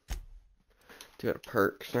go. Do it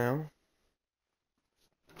perks now.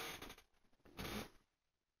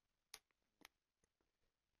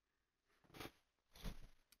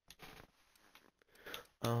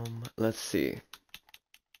 Let's see.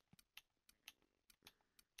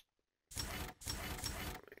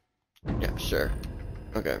 Yeah, sure.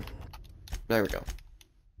 Okay. There we go.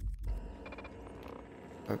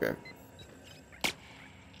 Okay.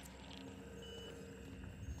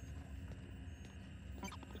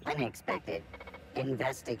 Unexpected.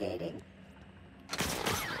 Investigating.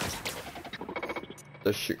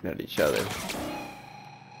 They're shooting at each other.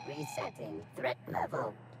 Resetting threat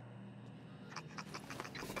level.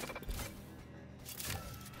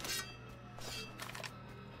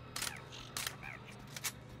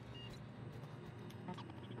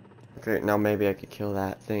 Okay, now maybe I could kill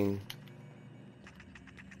that thing.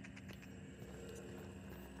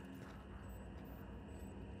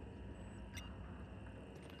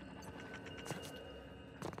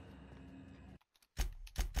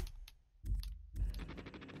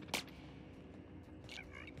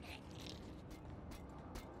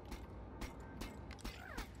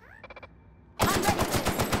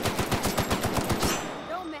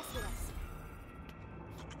 Don't mess with us.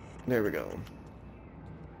 There we go.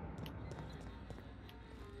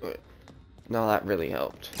 Wait. Now that really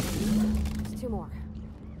helped. Just two more.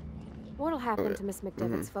 What'll happen Okay. to Miss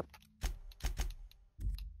McDevitt's foot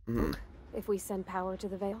if we send power to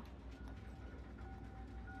the Veil?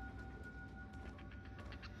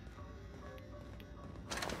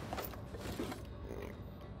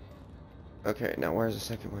 Okay, now where's the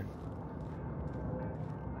second one?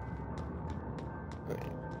 Okay.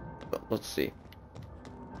 Let's see.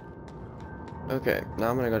 Okay, now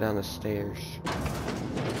I'm gonna go down the stairs.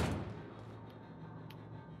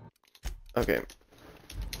 Okay.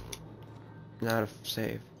 Now to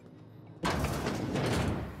save.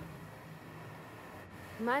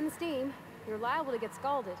 Mind the steam. You're liable to get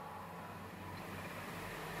scalded.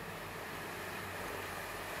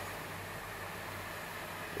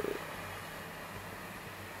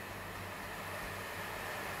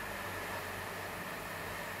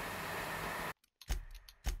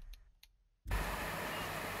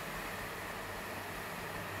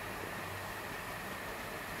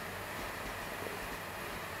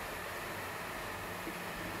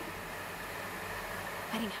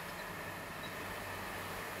 Heading out.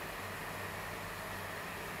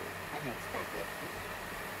 Unexpected.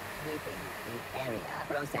 Sweeping the area.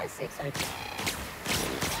 Process 600.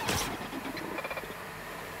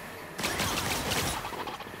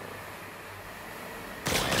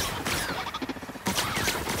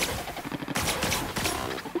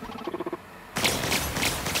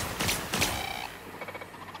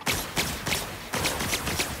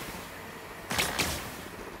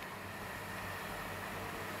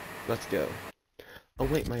 Let's go. Oh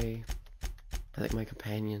wait, I think my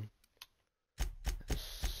companion has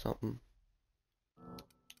something.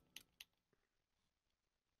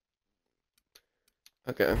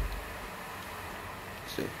 Okay.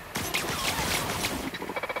 Let's see.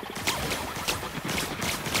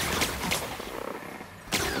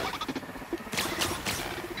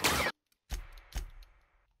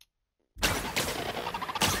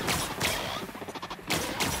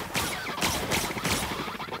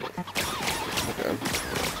 Okay.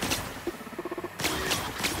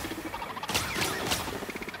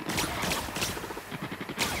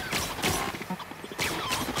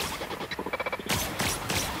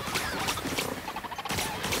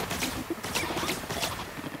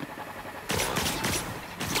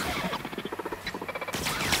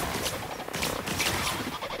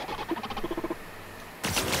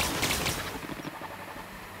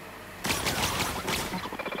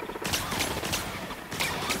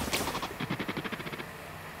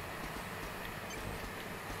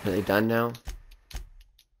 Are they done now?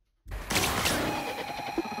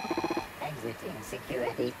 Exiting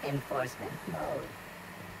security enforcement mode.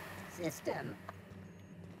 System.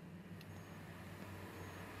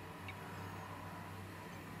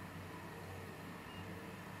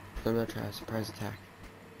 I'm gonna try a surprise attack.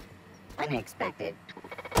 Unexpected.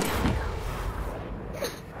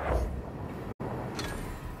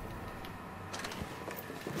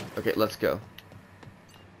 Okay, let's go.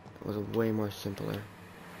 It was way more simpler.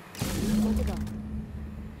 Where to go?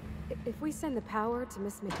 If we send the power to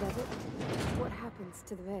Miss McDevitt, what happens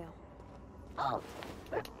to the veil? Oh,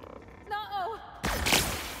 No!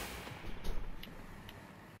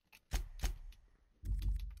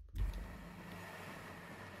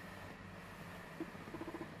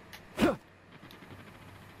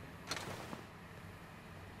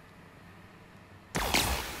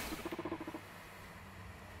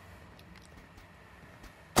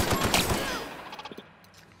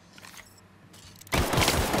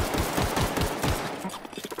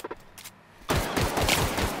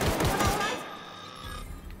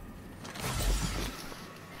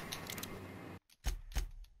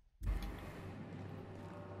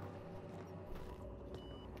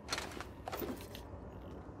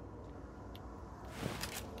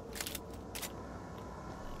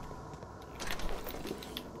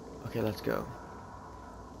 Okay, let's go.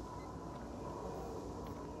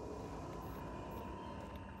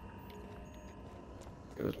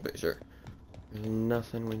 Let's make sure there's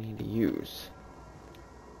nothing we need to use.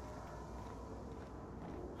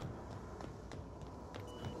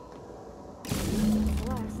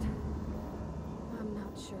 Last. I'm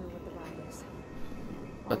not sure what the ride is.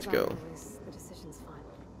 Let's All I go. know is the decision's final.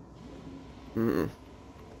 Mm-mm.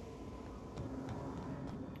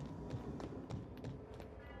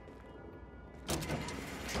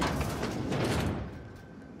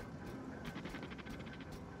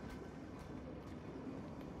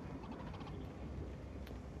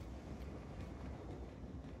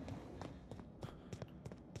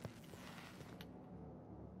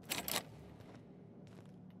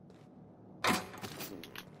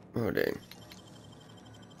 Oh dang.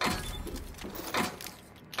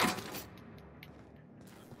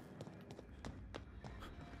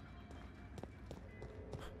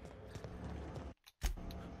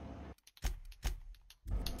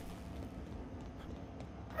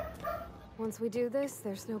 Once we do this,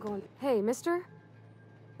 there's no going. Hey, mister?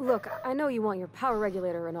 Look, I know you want your power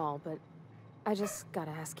regulator and all, but I just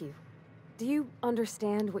gotta ask you. Do you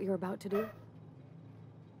understand what you're about to do?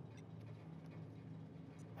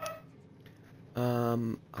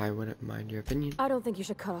 I wouldn't mind your opinion. I don't think you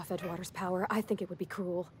should cut off Edgewater's power. I think it would be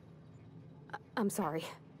cruel. I'm sorry.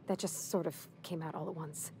 That just sort of came out all at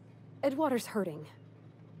once. Edgewater's hurting.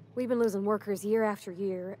 We've been losing workers year after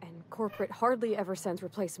year, and corporate hardly ever sends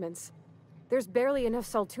replacements. There's barely enough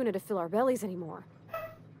Saltuna to fill our bellies anymore.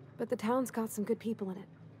 But the town's got some good people in it.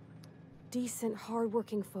 Decent,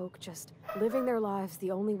 hard-working folk just living their lives the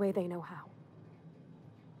only way they know how.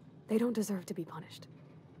 They don't deserve to be punished.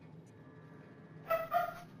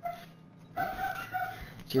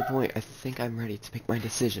 To your point, I think I'm ready to make my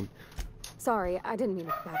decision. Sorry, I didn't mean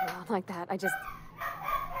to babble on like that. I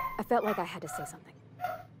felt like I had to say something.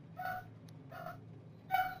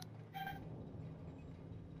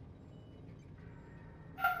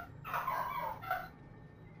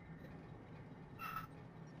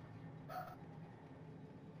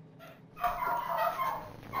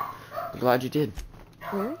 I'm glad you did.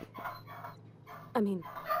 Really? I mean,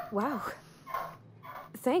 wow.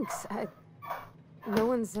 Thanks. No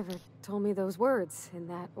one's ever told me those words in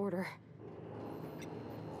that order.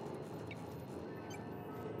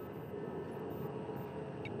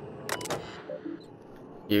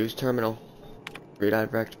 Use terminal.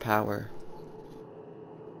 Redirect power.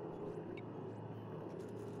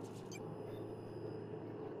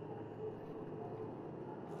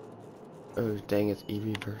 Oh dang, it's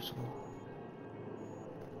irreversible.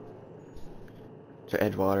 To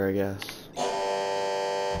Edgewater, I guess.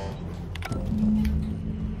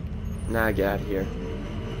 Now I get out of here.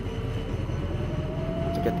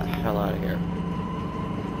 To get the hell out of here.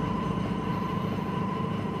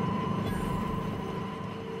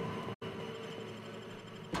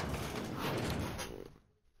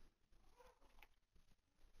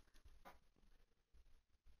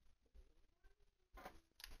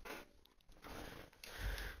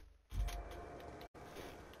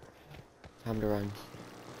 Time to run.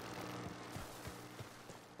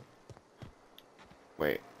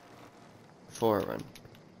 Wait. Before I run.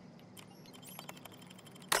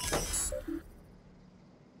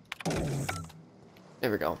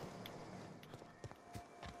 There we go.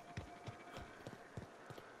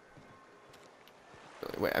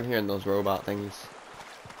 Wait, I'm hearing those robot things.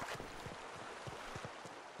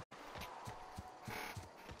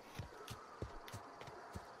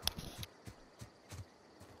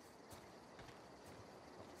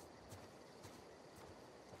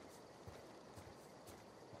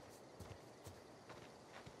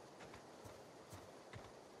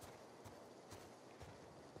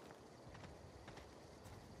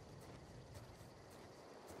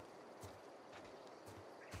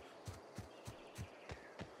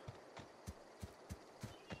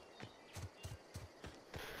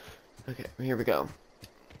 Okay, here we go.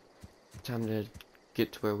 Time to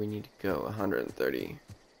get to where we need to go. 130.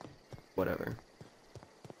 Whatever.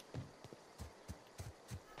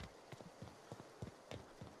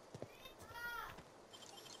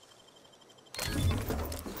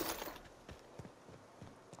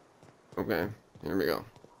 Okay, here we go.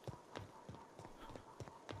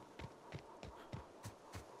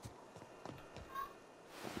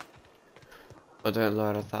 But that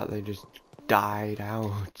lot, I thought they just died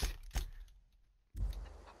out.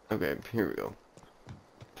 Okay, here we go.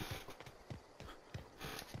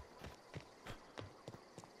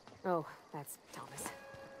 Oh, that's Thomas.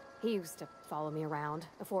 He used to follow me around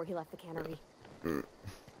before he left the cannery. Mm.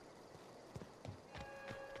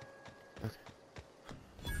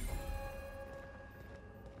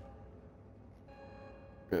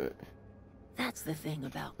 Okay. That's the thing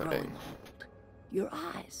about growing old. Your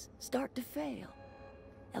eyes start to fail.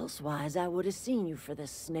 Elsewise, I would have seen you for the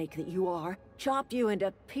snake that you are, chopped you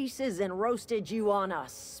into pieces and roasted you on a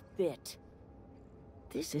spit.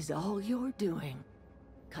 This is all you're doing.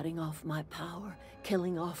 Cutting off my power,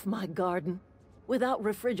 killing off my garden. Without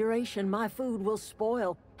refrigeration, my food will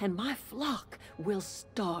spoil, and my flock will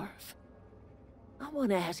starve. I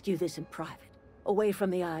want to ask you this in private, away from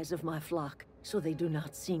the eyes of my flock, so they do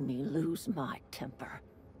not see me lose my temper.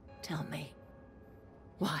 Tell me,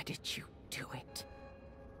 why did you do it?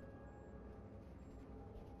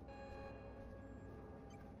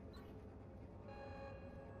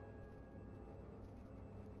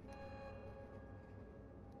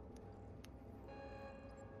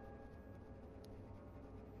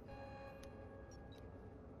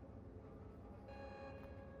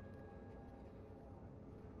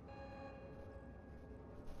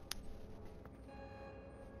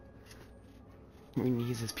 We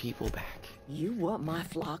need his people back. You want my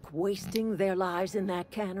flock wasting their lives in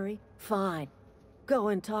that cannery? Fine. Go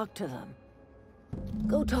and talk to them.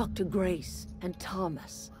 Go talk to Grace and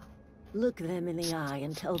Thomas. Look them in the eye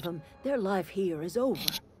and tell them their life here is over,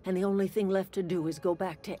 and the only thing left to do is go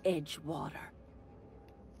back to Edgewater.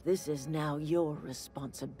 This is now your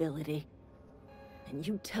responsibility. And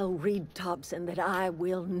you tell Reed Thompson that I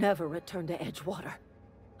will never return to Edgewater.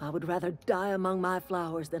 I would rather die among my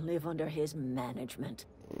flowers than live under his management.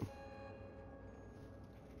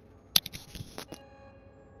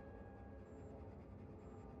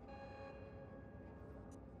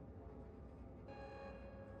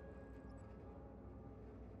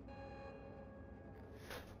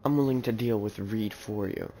 I'm willing to deal with Reed for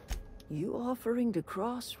you. You offering to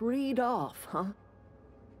cross Reed off, huh?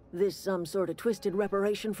 This some sort of twisted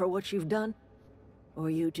reparation for what you've done? Or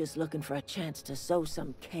you just looking for a chance to sow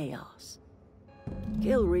some chaos?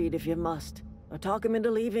 Kill Reed if you must, or talk him into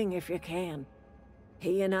leaving if you can.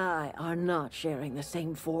 He and I are not sharing the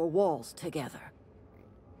same four walls together.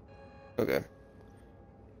 Okay.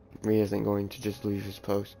 Reed isn't going to just leave his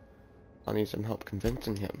post. I'll need some help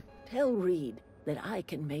convincing him. Tell Reed that I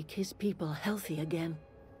can make his people healthy again.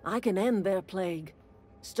 I can end their plague.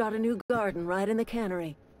 Start a new garden right in the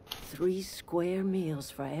cannery. 3 square meals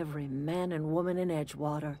for every man and woman in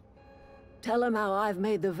Edgewater. Tell him how I've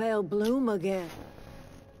made the Vale bloom again.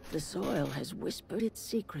 The soil has whispered its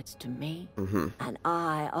secrets to me, and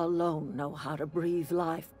I alone know how to breathe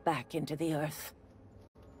life back into the earth.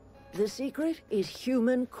 The secret is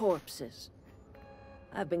human corpses.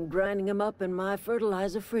 I've been grinding them up in my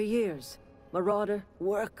fertilizer for years. Marauder,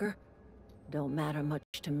 worker, don't matter much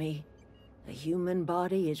to me. The human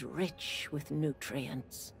body is rich with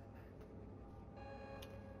nutrients.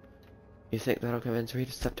 You think that'll convince Reed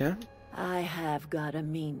to step down? I have got a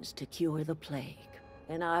means to cure the plague,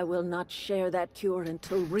 and I will not share that cure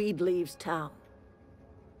until Reed leaves town.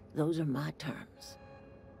 Those are my terms.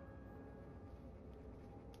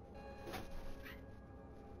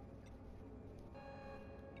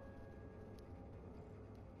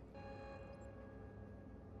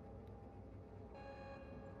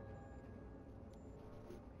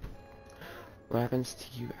 What happens to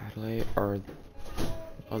you, Adelaide? Or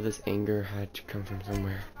all this anger had to come from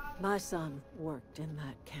somewhere? My son worked in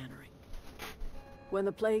that cannery. When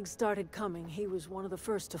the plague started coming, he was one of the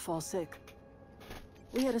first to fall sick.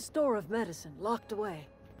 We had a store of medicine locked away,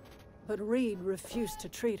 but Reed refused to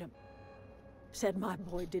treat him. Said my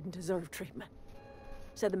boy didn't deserve treatment.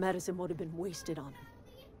 Said the medicine would have been wasted on him.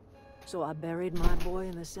 So I buried my boy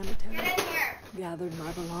in the cemetery, gathered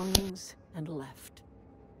my belongings, and left.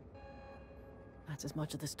 That's as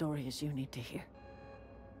much of the story as you need to hear.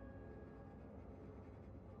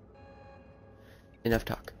 Enough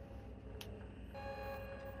talk.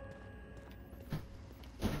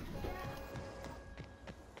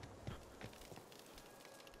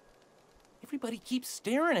 Everybody Everybody keeps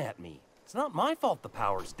staring at me. It's not my fault the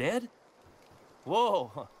power's dead.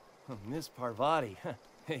 Whoa, Miss Parvati.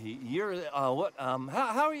 Hey, you're, what,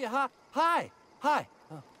 how are you? Hi,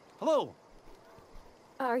 hello.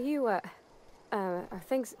 Are you, are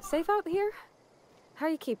things safe out here? How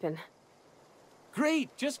are you keeping?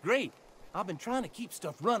 Great, just great. I've been trying to keep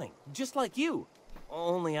stuff running, just like you.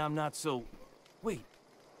 Only I'm not so... Wait,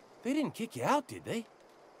 they didn't kick you out, did they?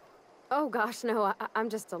 Oh gosh, no, I'm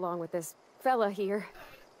just along with this fella here.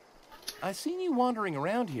 I seen you wandering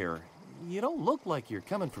around here. You don't look like you're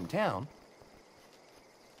coming from town.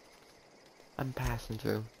 I'm passing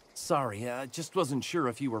through. Sorry, I just wasn't sure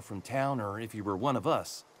if you were from town or if you were one of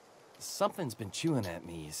us. Something's been chewing at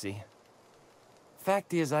me, you see.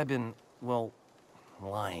 Fact is, I've been, well,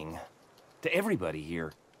 lying. To everybody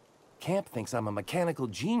here. Camp thinks I'm a mechanical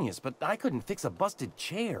genius, but I couldn't fix a busted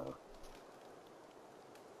chair.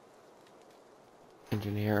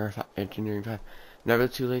 Engineering 5. Never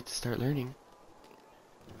too late to start learning.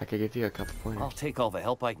 I could give you a couple pointers. I'll take all the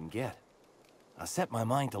help I can get. I set my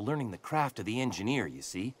mind to learning the craft of the engineer, you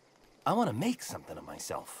see. I want to make something of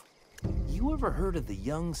myself. You ever heard of the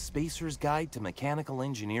Young Spacer's Guide to Mechanical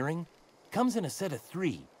Engineering? Comes in a set of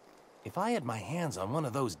 3. If I had my hands on one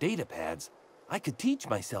of those data pads, I could teach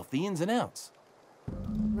myself the ins and outs.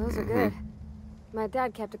 Those are good. My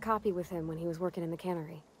dad kept a copy with him when he was working in the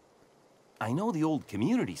cannery. I know the old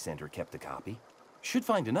community center kept a copy. Should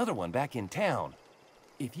find another one back in town.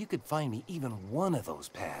 If you could find me even one of those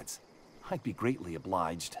pads, I'd be greatly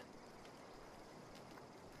obliged.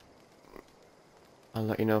 I'll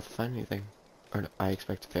let you know if I find anything. Or I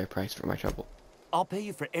expect a fair price for my trouble. I'll pay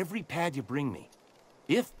you for every pad you bring me.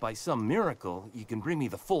 If, by some miracle, you can bring me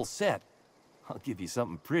the full set, I'll give you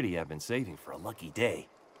something pretty I've been saving for a lucky day.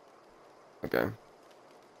 Okay.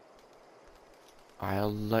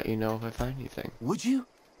 I'll let you know if I find anything. Would you?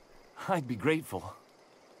 I'd be grateful.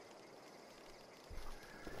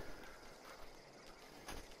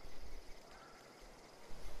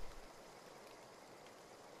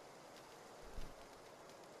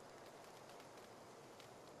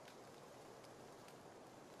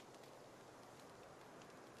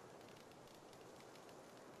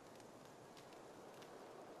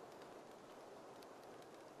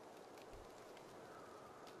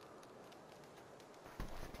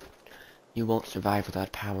 You won't survive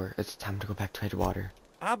without power. It's time to go back to Edgewater.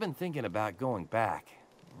 I've been thinking about going back.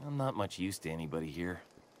 I'm not much use to anybody here.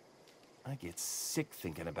 I get sick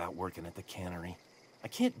thinking about working at the cannery. I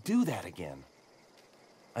can't do that again.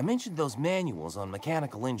 I mentioned those manuals on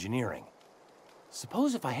mechanical engineering.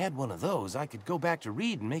 Suppose if I had one of those, I could go back to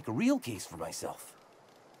Reed and make a real case for myself.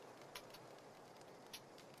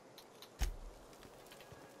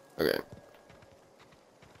 Okay.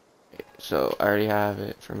 So, I already have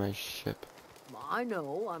it for my ship. I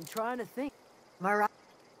know, I'm trying to think. Am I right?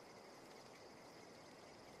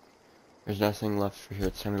 There's nothing left for here.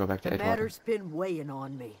 It's time to go back to The Edgewater. matter's been weighing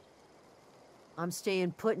on me. I'm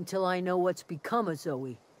staying put until I know what's become of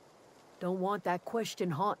Zoe. Don't want that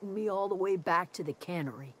question haunting me all the way back to the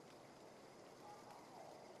cannery.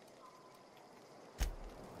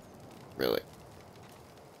 Really?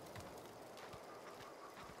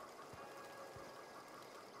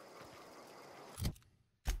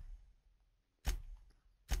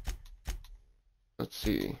 Let's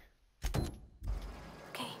see.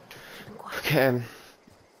 Okay, I'm quiet. Okay.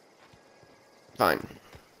 Fine.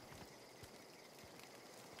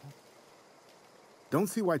 Don't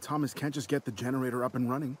see why Thomas can't just get the generator up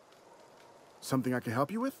and running. Something I can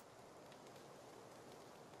help you with?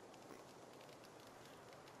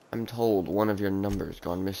 I'm told one of your numbers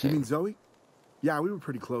gone You missing. mean Zoe? Yeah, we were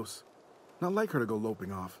pretty close. Not like her to go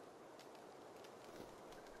loping off.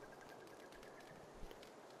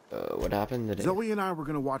 What happened today? Zoe and I were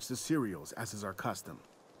gonna watch the serials, as is our custom.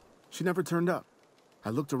 She never turned up. I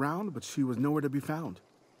looked around, but she was nowhere to be found.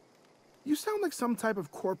 You sound like some type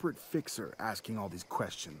of corporate fixer asking all these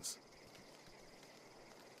questions.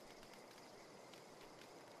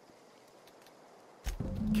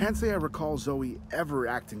 Can't say I recall Zoe ever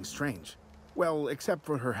acting strange. Well, except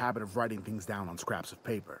for her habit of writing things down on scraps of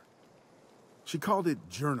paper. She called it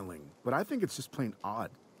journaling, but I think it's just plain odd.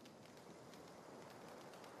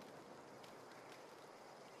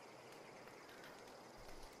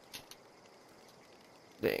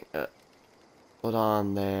 Dang. Hold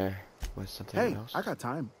on there. Was something Hey, else? I got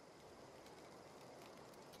time.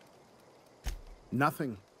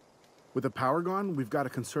 Nothing. With the power gone, we've got to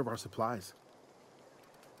conserve our supplies.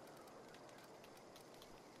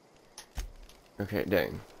 Okay,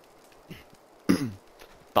 dang.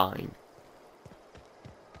 Fine.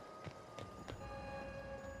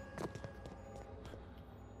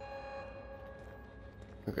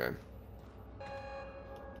 Okay.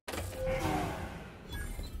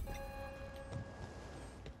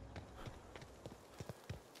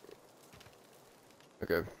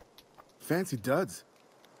 Okay. Fancy duds.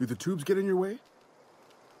 Do the tubes get in your way?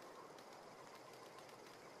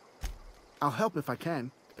 I'll help if I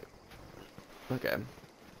can. Okay.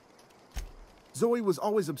 Zoe was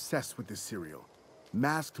always obsessed with this serial.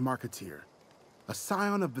 Masked Marketeer. A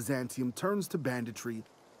scion of Byzantium turns to banditry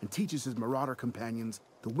and teaches his marauder companions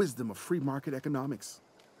the wisdom of free market economics.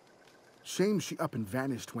 Shame she up and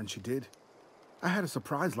vanished when she did. I had a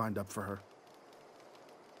surprise lined up for her.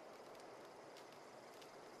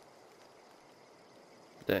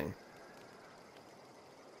 Dang.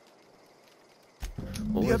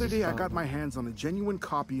 The other day, I got my hands on a genuine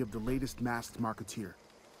copy of the latest Masked Marketeer.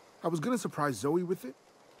 I was gonna surprise Zoe with it,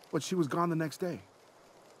 but she was gone the next day.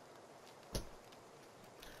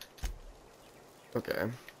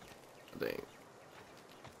 Okay. Dang.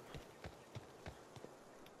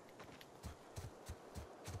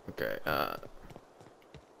 Okay,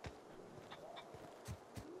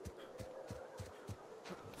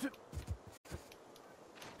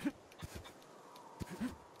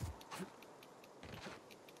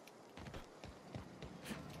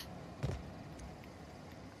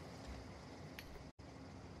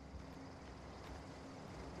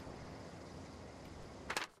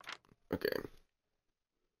 okay.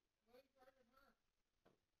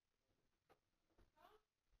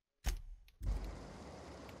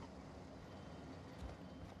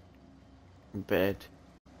 Bed.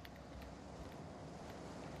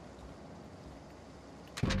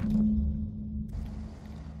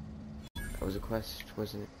 That was a quest,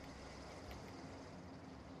 wasn't it?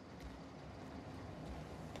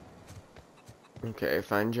 Okay,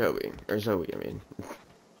 find Joey. Or Zoe, I mean.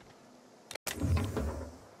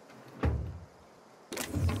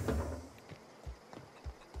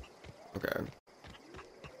 Okay.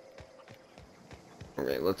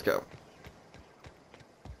 Okay, let's go.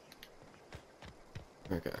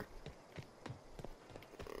 Okay.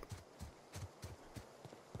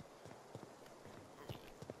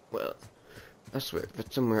 Well, I swear, if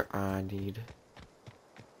it's somewhere I need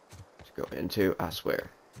to go into, I swear.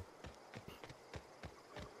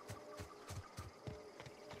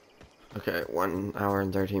 Okay, 1 hour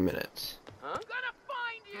and 13 minutes. I'm gonna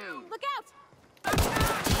find you! Look out!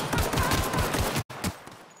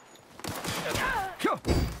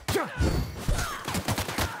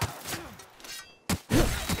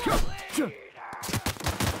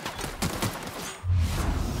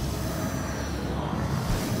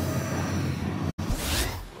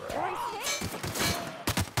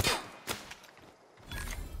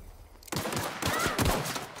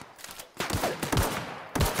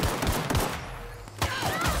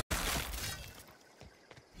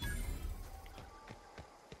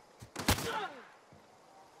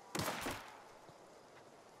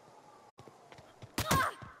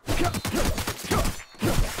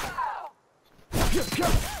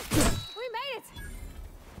 We made it!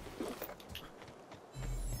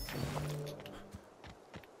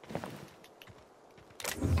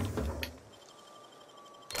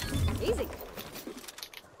 Easy.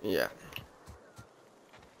 Yeah.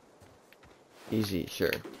 Easy,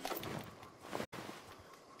 sure.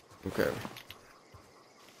 Okay.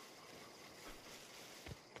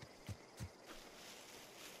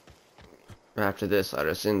 After this, I'll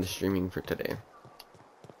just end the streaming for today.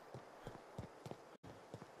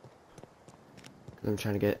 I'm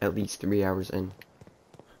trying to get at least 3 hours in.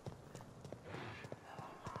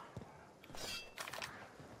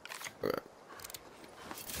 Okay.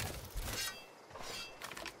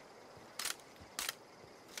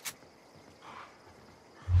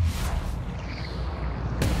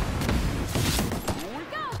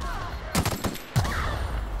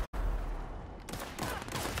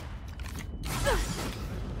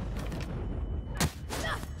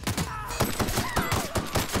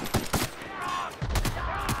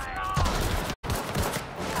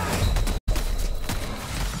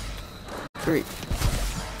 Three.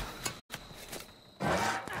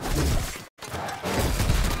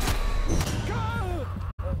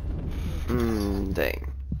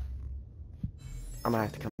 Dang. I'm gonna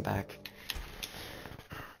have to come back.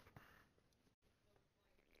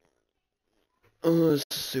 Oh, it's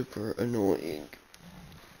super annoying.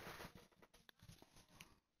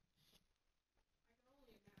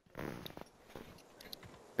 Are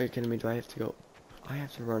you kidding me? Do I have to go? I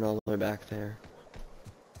have to run all the way back there.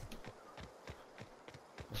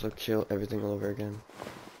 Also kill everything all over again.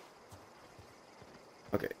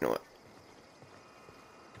 Okay, you know what?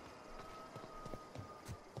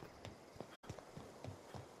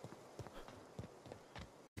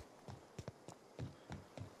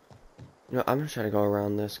 You know, I'm gonna try to go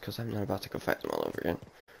around this because I'm not about to go fight them all over again.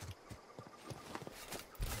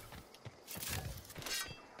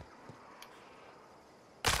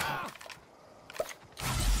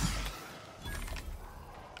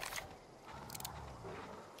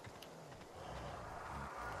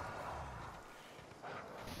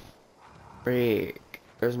 Freak.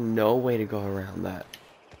 There's no way to go around that.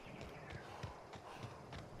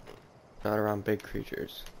 Not around big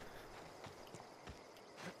creatures.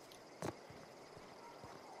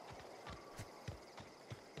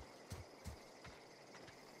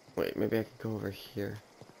 Wait, maybe I could go over here.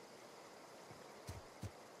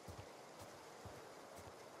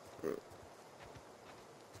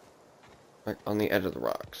 Like on the edge of the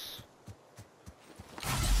rocks.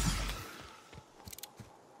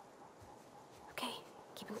 Okay,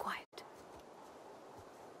 keep him quiet.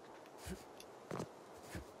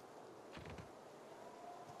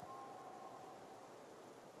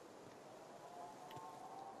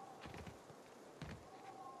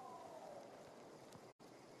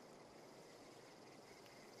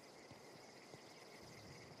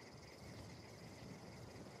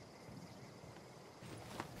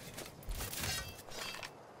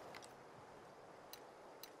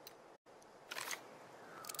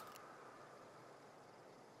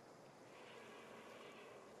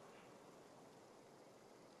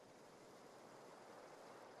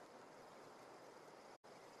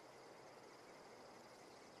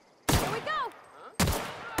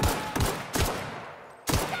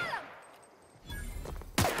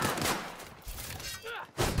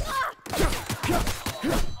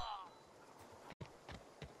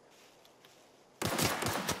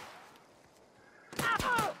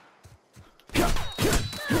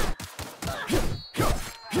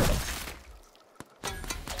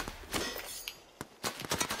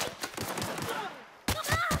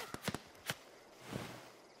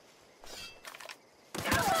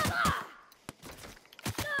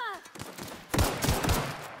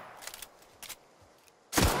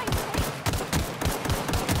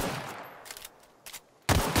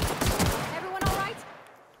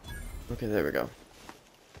 Okay, there we go.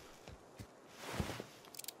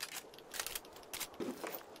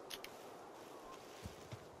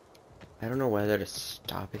 I don't know whether to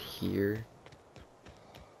stop it here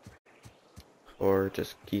or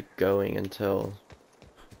just keep going until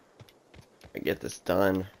I get this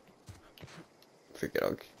done. Forget,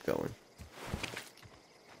 I'll keep going.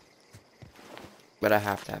 But I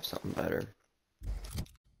have to have something better.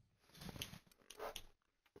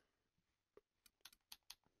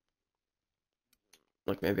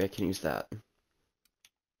 Look, maybe I can use that.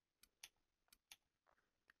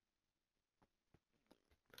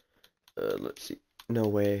 Let's see. No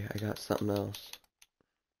way, I got something else.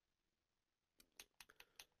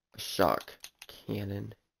 A shock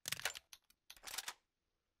cannon.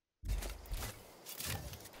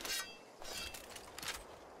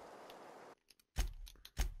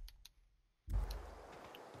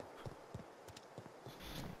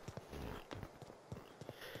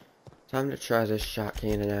 Time to try this shock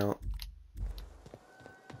cannon out.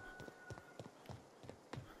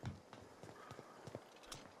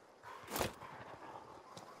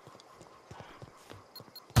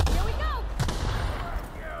 Here we go!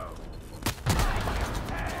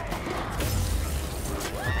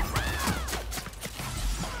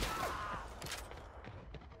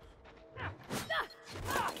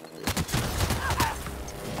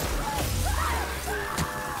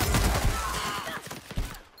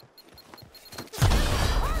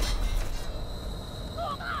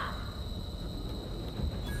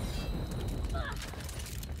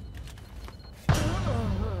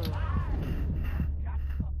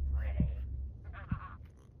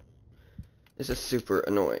 This is super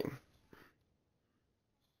annoying.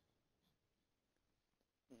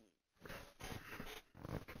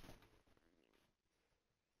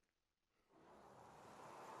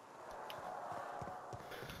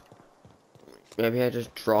 Maybe I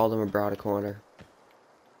just draw them about a corner.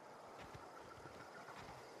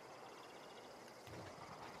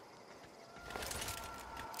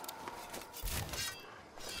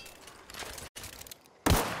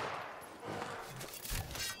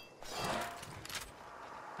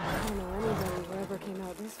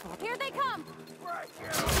 Here they come! Right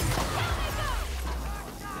here. Down they go!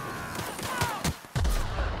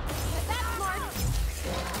 That's smart!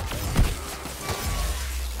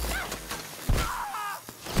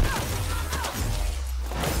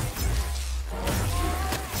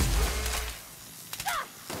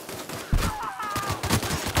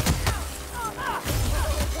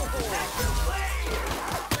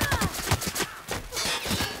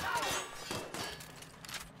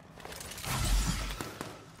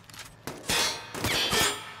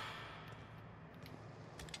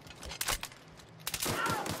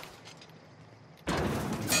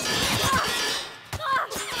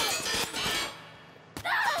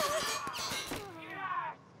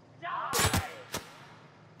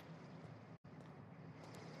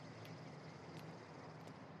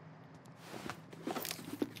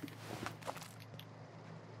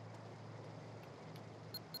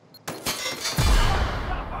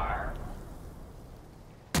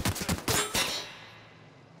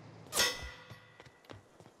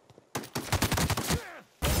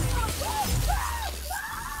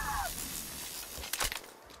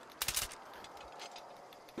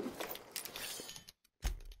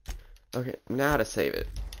 Okay, now to save it.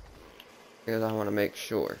 Because I want to make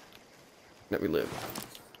sure that we live.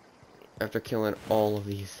 After killing all of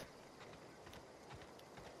these.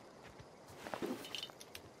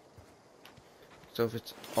 So if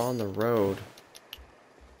it's on the road...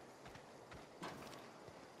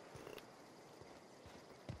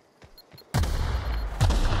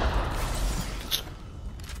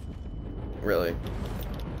 Really?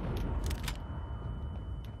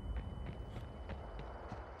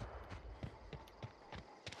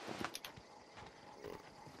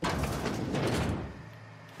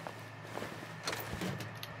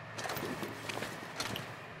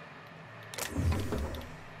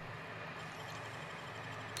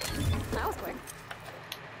 That was quick.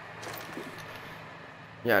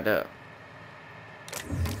 Yeah, duh.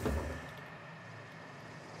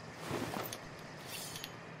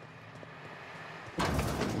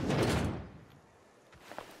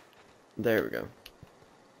 There we go.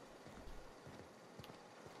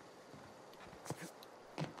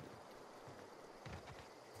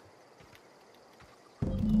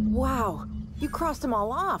 Wow, you crossed them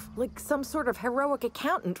all off, like some sort of heroic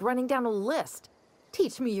accountant running down a list.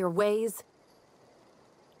 Teach me your ways.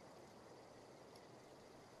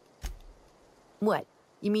 What?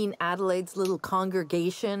 You mean Adelaide's little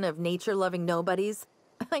congregation of nature-loving nobodies?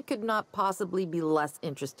 I could not possibly be less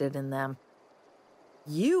interested in them.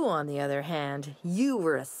 You, on the other hand, you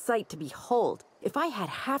were a sight to behold. If I had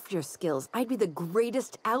half your skills, I'd be the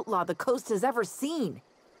greatest outlaw the coast has ever seen.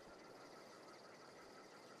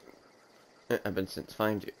 I've been sent to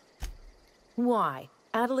find you. Why?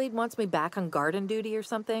 Adelaide wants me back on garden duty or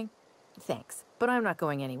something? Thanks, but I'm not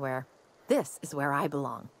going anywhere. This is where I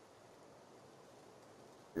belong.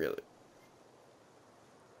 Really?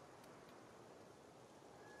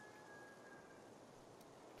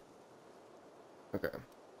 Okay.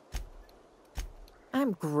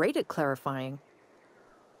 I'm great at clarifying.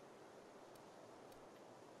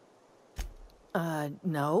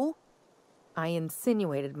 No. I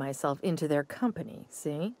insinuated myself into their company,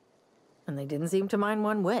 see? And they didn't seem to mind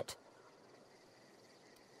one whit.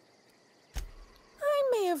 I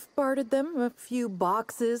may have bartered them a few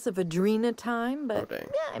boxes of Adrena time, but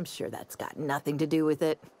yeah, I'm sure that's got nothing to do with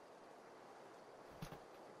it.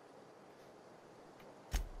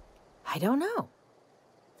 I don't know.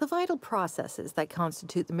 The vital processes that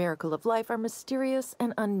constitute the miracle of life are mysterious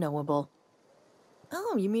and unknowable.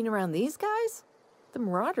 Oh, you mean around these guys? The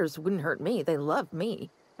Marauders wouldn't hurt me. They love me.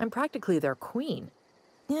 I'm practically their queen.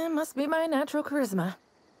 Yeah, must be my natural charisma.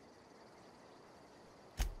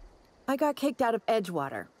 I got kicked out of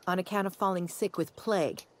Edgewater on account of falling sick with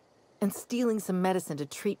plague and stealing some medicine to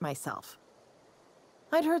treat myself.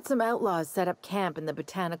 I'd heard some outlaws set up camp in the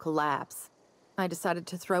botanical labs. I decided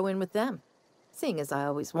to throw in with them, seeing as I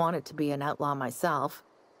always wanted to be an outlaw myself.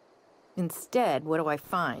 Instead, what do I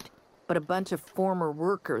find? But a bunch of former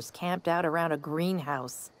workers camped out around a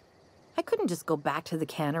greenhouse. I couldn't just go back to the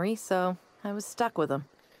cannery, so I was stuck with them.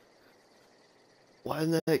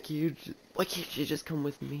 Why can't you just come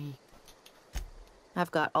with me?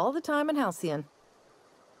 I've got all the time in Halcyon.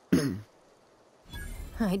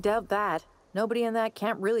 I doubt that. Nobody in that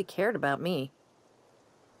camp really cared about me.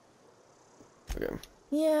 Okay.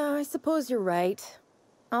 Yeah, I suppose you're right.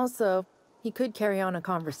 Also, he could carry on a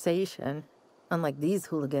conversation, unlike these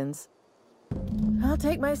hooligans. I'll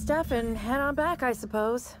take my stuff and head on back, I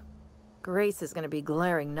suppose. Grace is going to be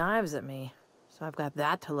glaring knives at me, so I've got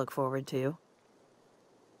that to look forward to.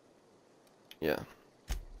 Yeah.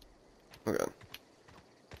 Okay.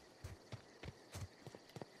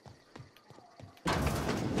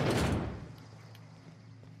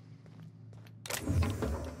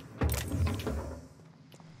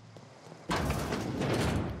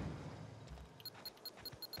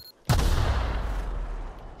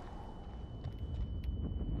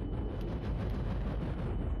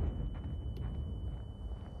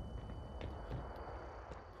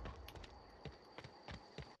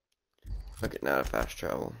 Okay, now to fast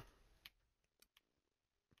travel.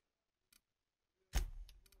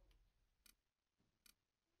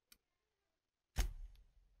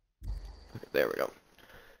 Okay, there we go.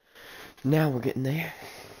 Now we're getting there.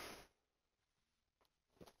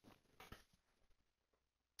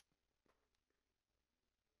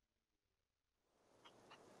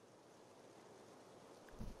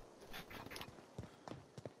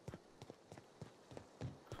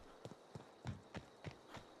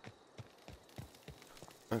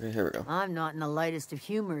 Okay, here we go. I'm not in the lightest of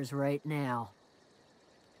humors right now.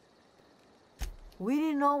 We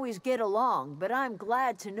didn't always get along, but I'm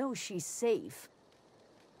glad to know she's safe.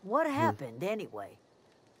 What happened, anyway?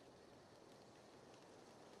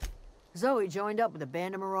 Zoe joined up with a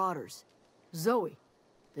band of marauders. Zoe.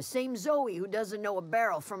 The same Zoe who doesn't know a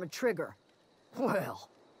barrel from a trigger. Well,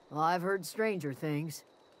 I've heard stranger things.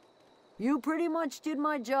 You pretty much did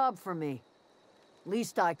my job for me.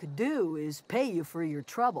 Least I could do is pay you for your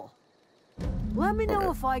trouble. Let me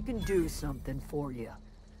know if I can do something for you.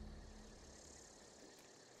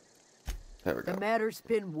 There we go. The matter's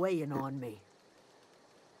been weighing on me.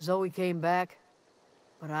 Zoe came back,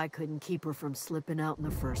 but I couldn't keep her from slipping out in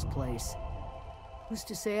the first place. Who's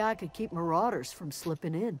to say I could keep marauders from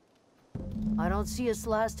slipping in? I don't see us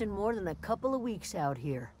lasting more than a couple of weeks out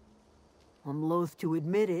here. I'm loath to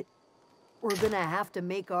admit it. We're gonna have to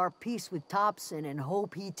make our peace with Topson and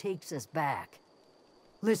hope he takes us back.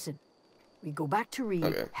 Listen, we go back to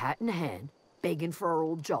Reed, hat in hand, begging for our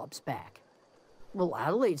old jobs back. Well,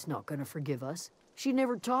 Adelaide's not gonna forgive us. She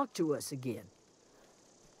never talked to us again.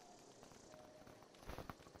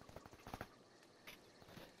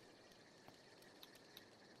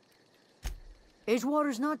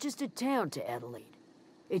 Edgewater's not just a town to Adelaide.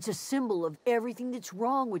 It's a symbol of everything that's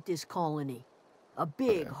wrong with this colony. A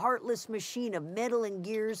big, heartless machine of metal and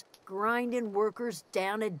gears grinding workers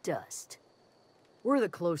down to dust. We're the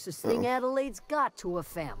closest thing Adelaide's got to a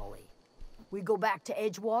family. We go back to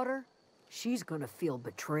Edgewater, she's gonna feel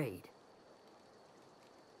betrayed.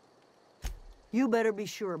 You better be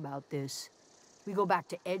sure about this. We go back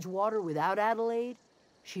to Edgewater without Adelaide,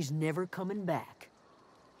 she's never coming back.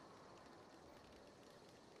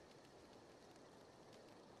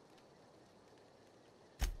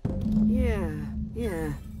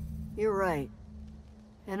 Yeah, you're right.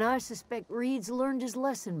 And I suspect Reed's learned his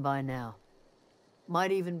lesson by now.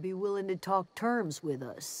 Might even be willing to talk terms with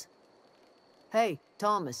us. Hey,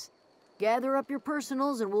 Thomas, gather up your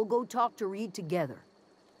personals and we'll go talk to Reed together.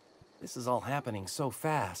 This is all happening so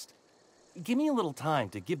fast. Give me a little time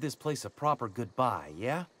to give this place a proper goodbye,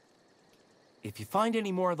 yeah? If you find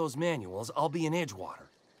any more of those manuals, I'll be in Edgewater.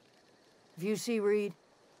 If you see Reed,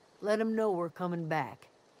 let him know we're coming back.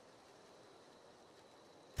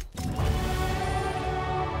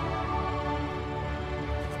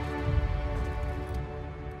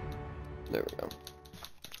 There we go.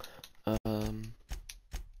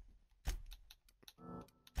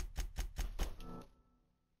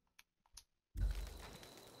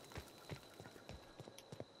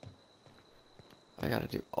 I gotta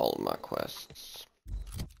do all of my quests.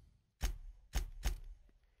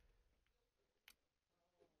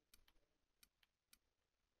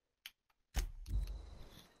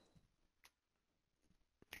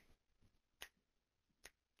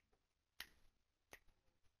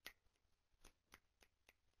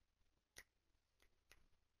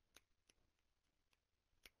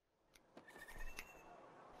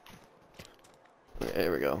 Okay,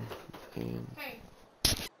 there we go. And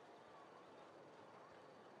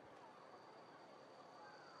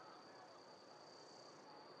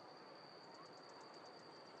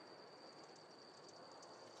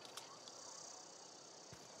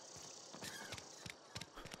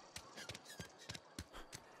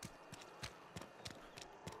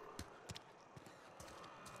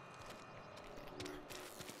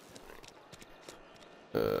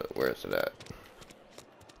where is it at?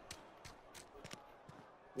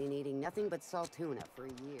 Been eating nothing but salt tuna for a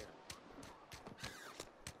year.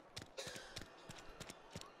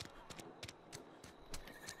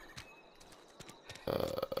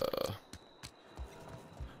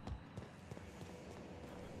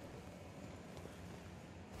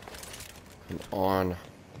 Come on.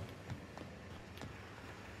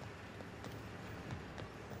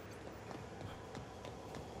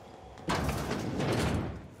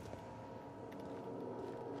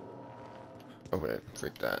 Oh wait,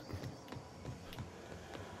 freak that.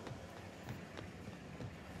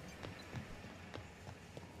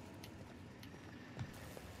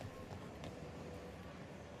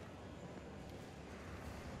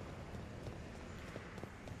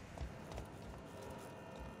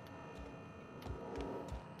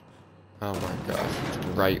 Oh my gosh, it's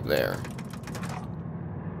right there.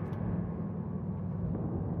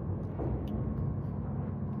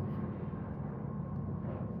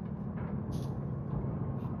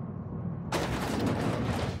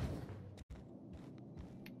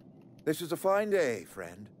 This is a fine day,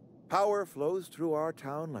 friend. Power flows through our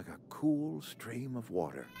town like a cool stream of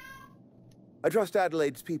water. I trust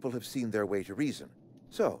Adelaide's people have seen their way to reason.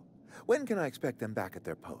 So, when can I expect them back at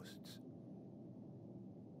their posts?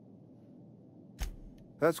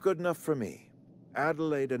 That's good enough for me.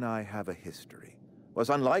 Adelaide and I have a history. Was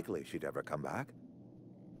unlikely she'd ever come back.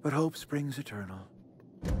 But hope springs eternal.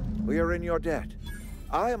 We are in your debt.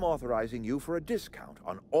 I am authorizing you for a discount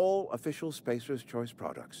on all official Spacer's Choice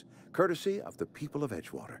products, courtesy of the people of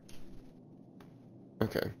Edgewater.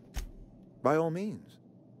 Okay. By all means.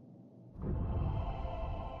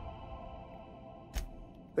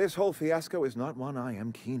 This whole fiasco is not one I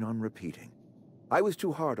am keen on repeating. I was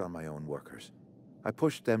too hard on my own workers. I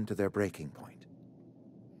pushed them to their breaking point.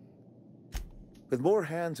 With more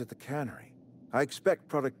hands at the cannery, I expect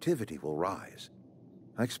productivity will rise.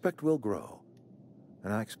 I expect we'll grow.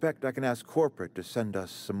 And I expect I can ask corporate to send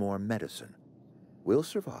us some more medicine. We'll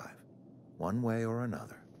survive, one way or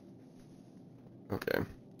another. Okay.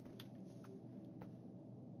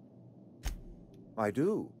 I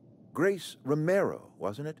do. Grace Romero,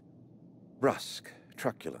 wasn't it? Brusque,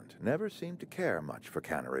 truculent, never seemed to care much for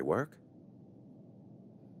cannery work.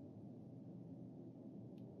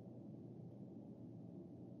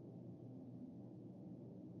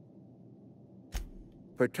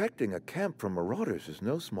 Protecting a camp from marauders is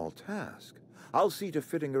no small task. I'll see to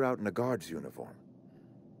fitting her out in a guard's uniform.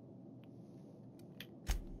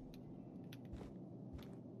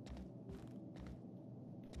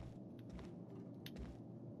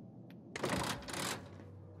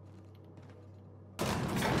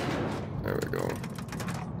 There we go.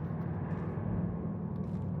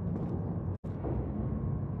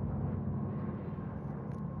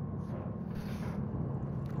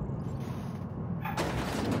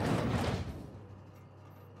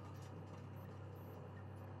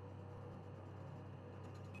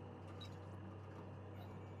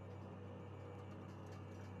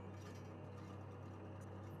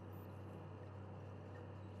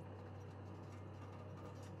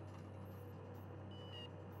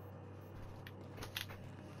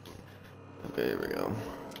 Okay, here we go.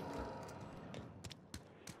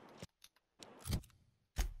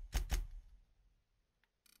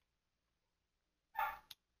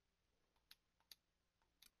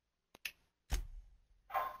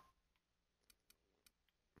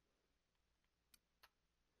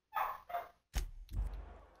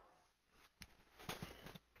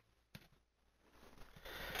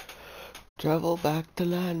 Travel back to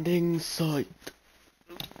landing site.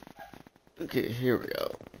 Okay, here we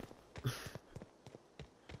go.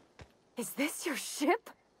 Is this your ship?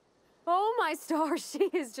 Oh my stars, she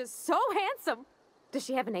is just so handsome. Does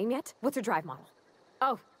she have a name yet? What's her drive model?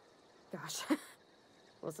 Oh, gosh.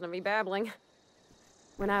 Listen to me babbling.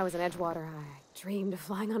 When I was in Edgewater, I dreamed of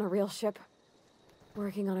flying on a real ship,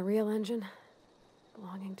 working on a real engine,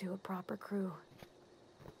 belonging to a proper crew.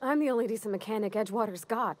 I'm the only decent mechanic Edgewater's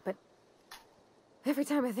got, but every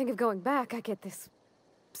time I think of going back, I get this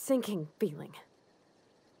sinking feeling.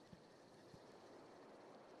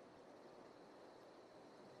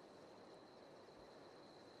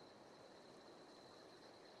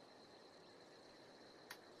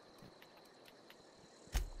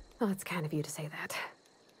 Well, it's kind of you to say that.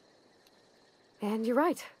 And you're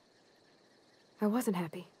right. I wasn't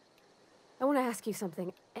happy. I want to ask you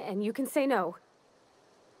something, and you can say no.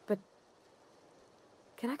 But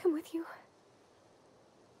can I come with you?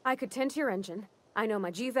 I could tend to your engine. I know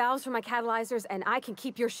my G-valves from my catalyzers, and I can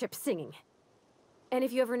keep your ship singing. And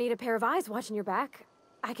if you ever need a pair of eyes watching your back,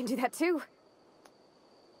 I can do that too.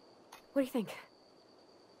 What do you think?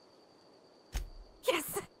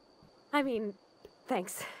 Yes! I mean,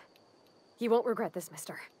 thanks. You won't regret this,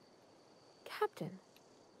 mister. Captain.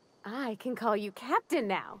 I can call you Captain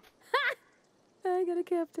now. Ha! I got a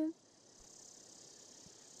captain.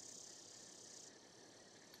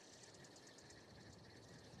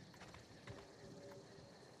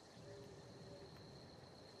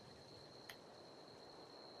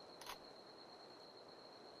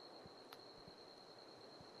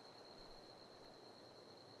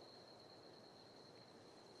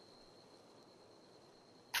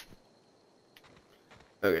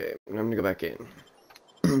 Okay, I'm gonna go back in.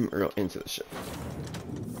 Or go into the ship.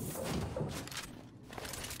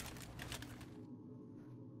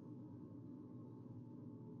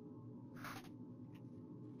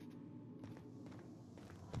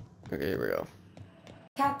 Okay, here we go.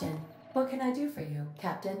 Captain, what can I do for you,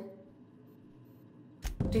 Captain?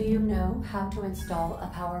 Do you know how to install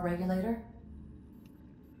a power regulator?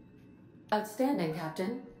 Outstanding,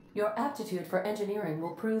 Captain. Your aptitude for engineering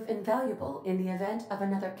will prove invaluable in the event of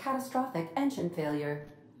another catastrophic engine failure.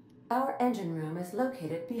 Our engine room is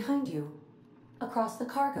located behind you. Across the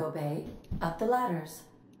cargo bay, up the ladders.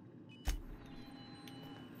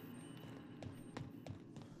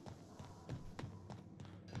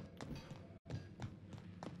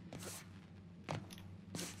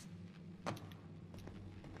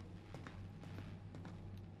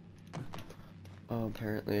 Oh,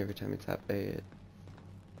 apparently every time I tap A, it...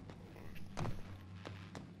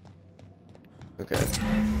 Okay,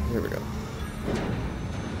 here we go.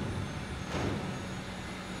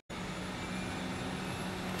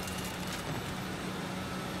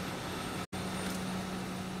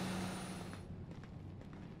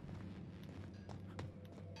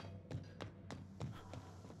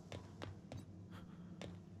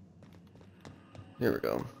 Here we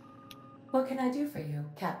go. What can I do for you,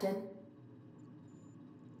 Captain?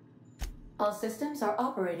 All systems are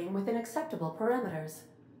operating within acceptable parameters.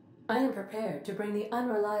 I am prepared to bring the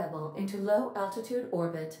Unreliable into low-altitude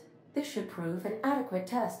orbit. This should prove an adequate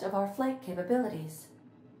test of our flight capabilities.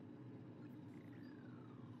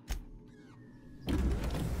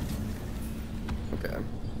 Okay.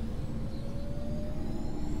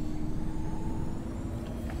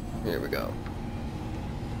 Here we go.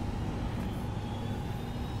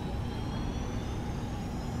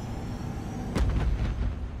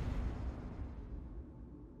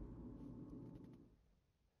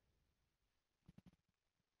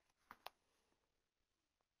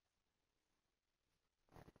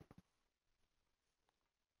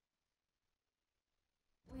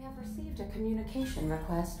 We have received a communication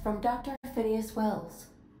request from Dr. Phineas Wells.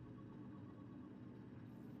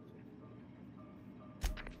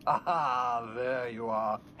 Ah, there you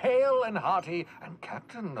are. Hale and hearty, and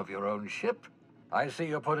captain of your own ship. I see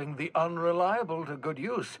you're putting the Unreliable to good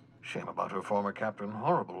use. Shame about her former captain.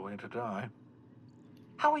 Horrible way to die.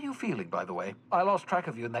 How are you feeling, by the way? I lost track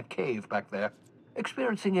of you in that cave back there.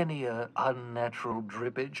 Experiencing any, unnatural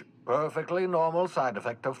drippage? Perfectly normal side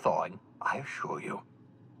effect of thawing, I assure you.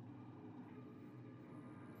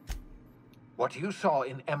 What you saw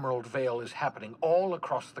in Emerald Vale is happening all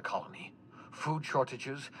across the colony. Food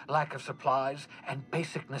shortages, lack of supplies, and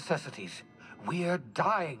basic necessities. We're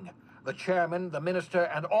dying. The chairman, the minister,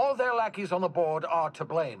 and all their lackeys on the board are to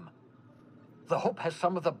blame. The Hope has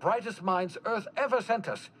some of the brightest minds Earth ever sent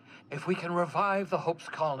us. If we can revive the Hope's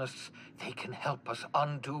colonists, they can help us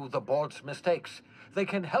undo the board's mistakes. They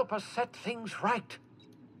can help us set things right.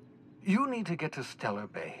 You need to get to Stellar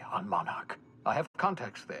Bay on Monarch. I have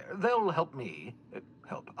contacts there. They'll help me,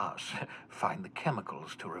 help us, find the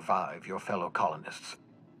chemicals to revive your fellow colonists.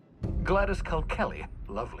 Gladys Culkelly,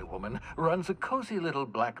 lovely woman, runs a cozy little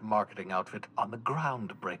black marketing outfit on the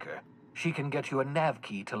Groundbreaker. She can get you a nav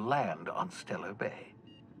key to land on Stellar Bay.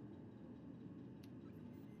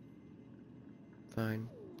 Fine.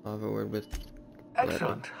 I'll have a word with...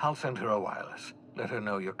 Excellent. I'll send her a wireless. Let her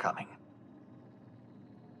know you're coming.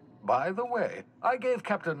 By the way, I gave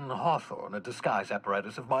Captain Hawthorne a disguise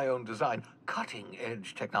apparatus of my own design.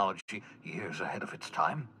 Cutting-edge technology, years ahead of its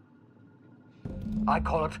time. I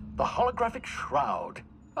call it the Holographic Shroud.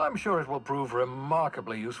 I'm sure it will prove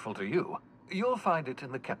remarkably useful to you. You'll find it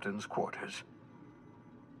in the captain's quarters.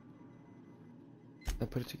 I'll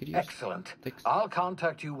put it to good use. Excellent. I'll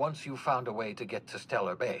contact you once you've found a way to get to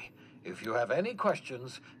Stellar Bay. If you have any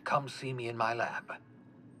questions, come see me in my lab.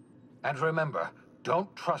 And remember,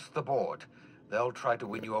 don't trust the board. They'll try to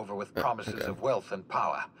win you over with promises of wealth and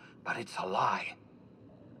power, but it's a lie.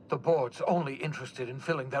 The board's only interested in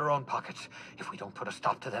filling their own pockets. If we don't put a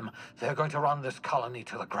stop to them, they're going to run this colony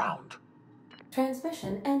to the ground.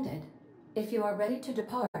 Transmission ended. If you are ready to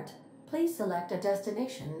depart, please select a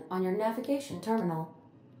destination on your navigation terminal.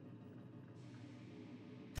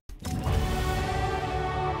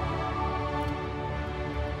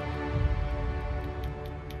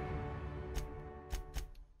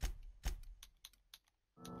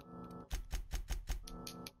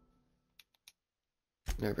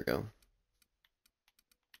 There we go.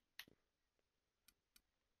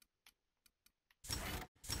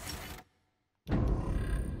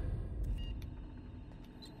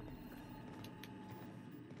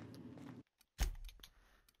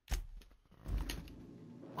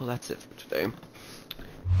 Well, that's it for today.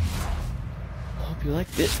 Hope you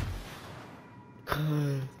liked it.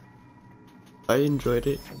 I enjoyed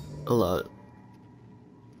it a lot.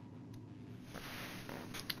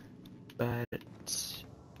 But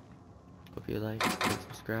hope you like and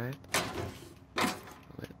subscribe.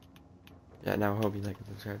 Yeah, now hope you like and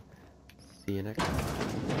subscribe. See you next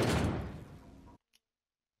time.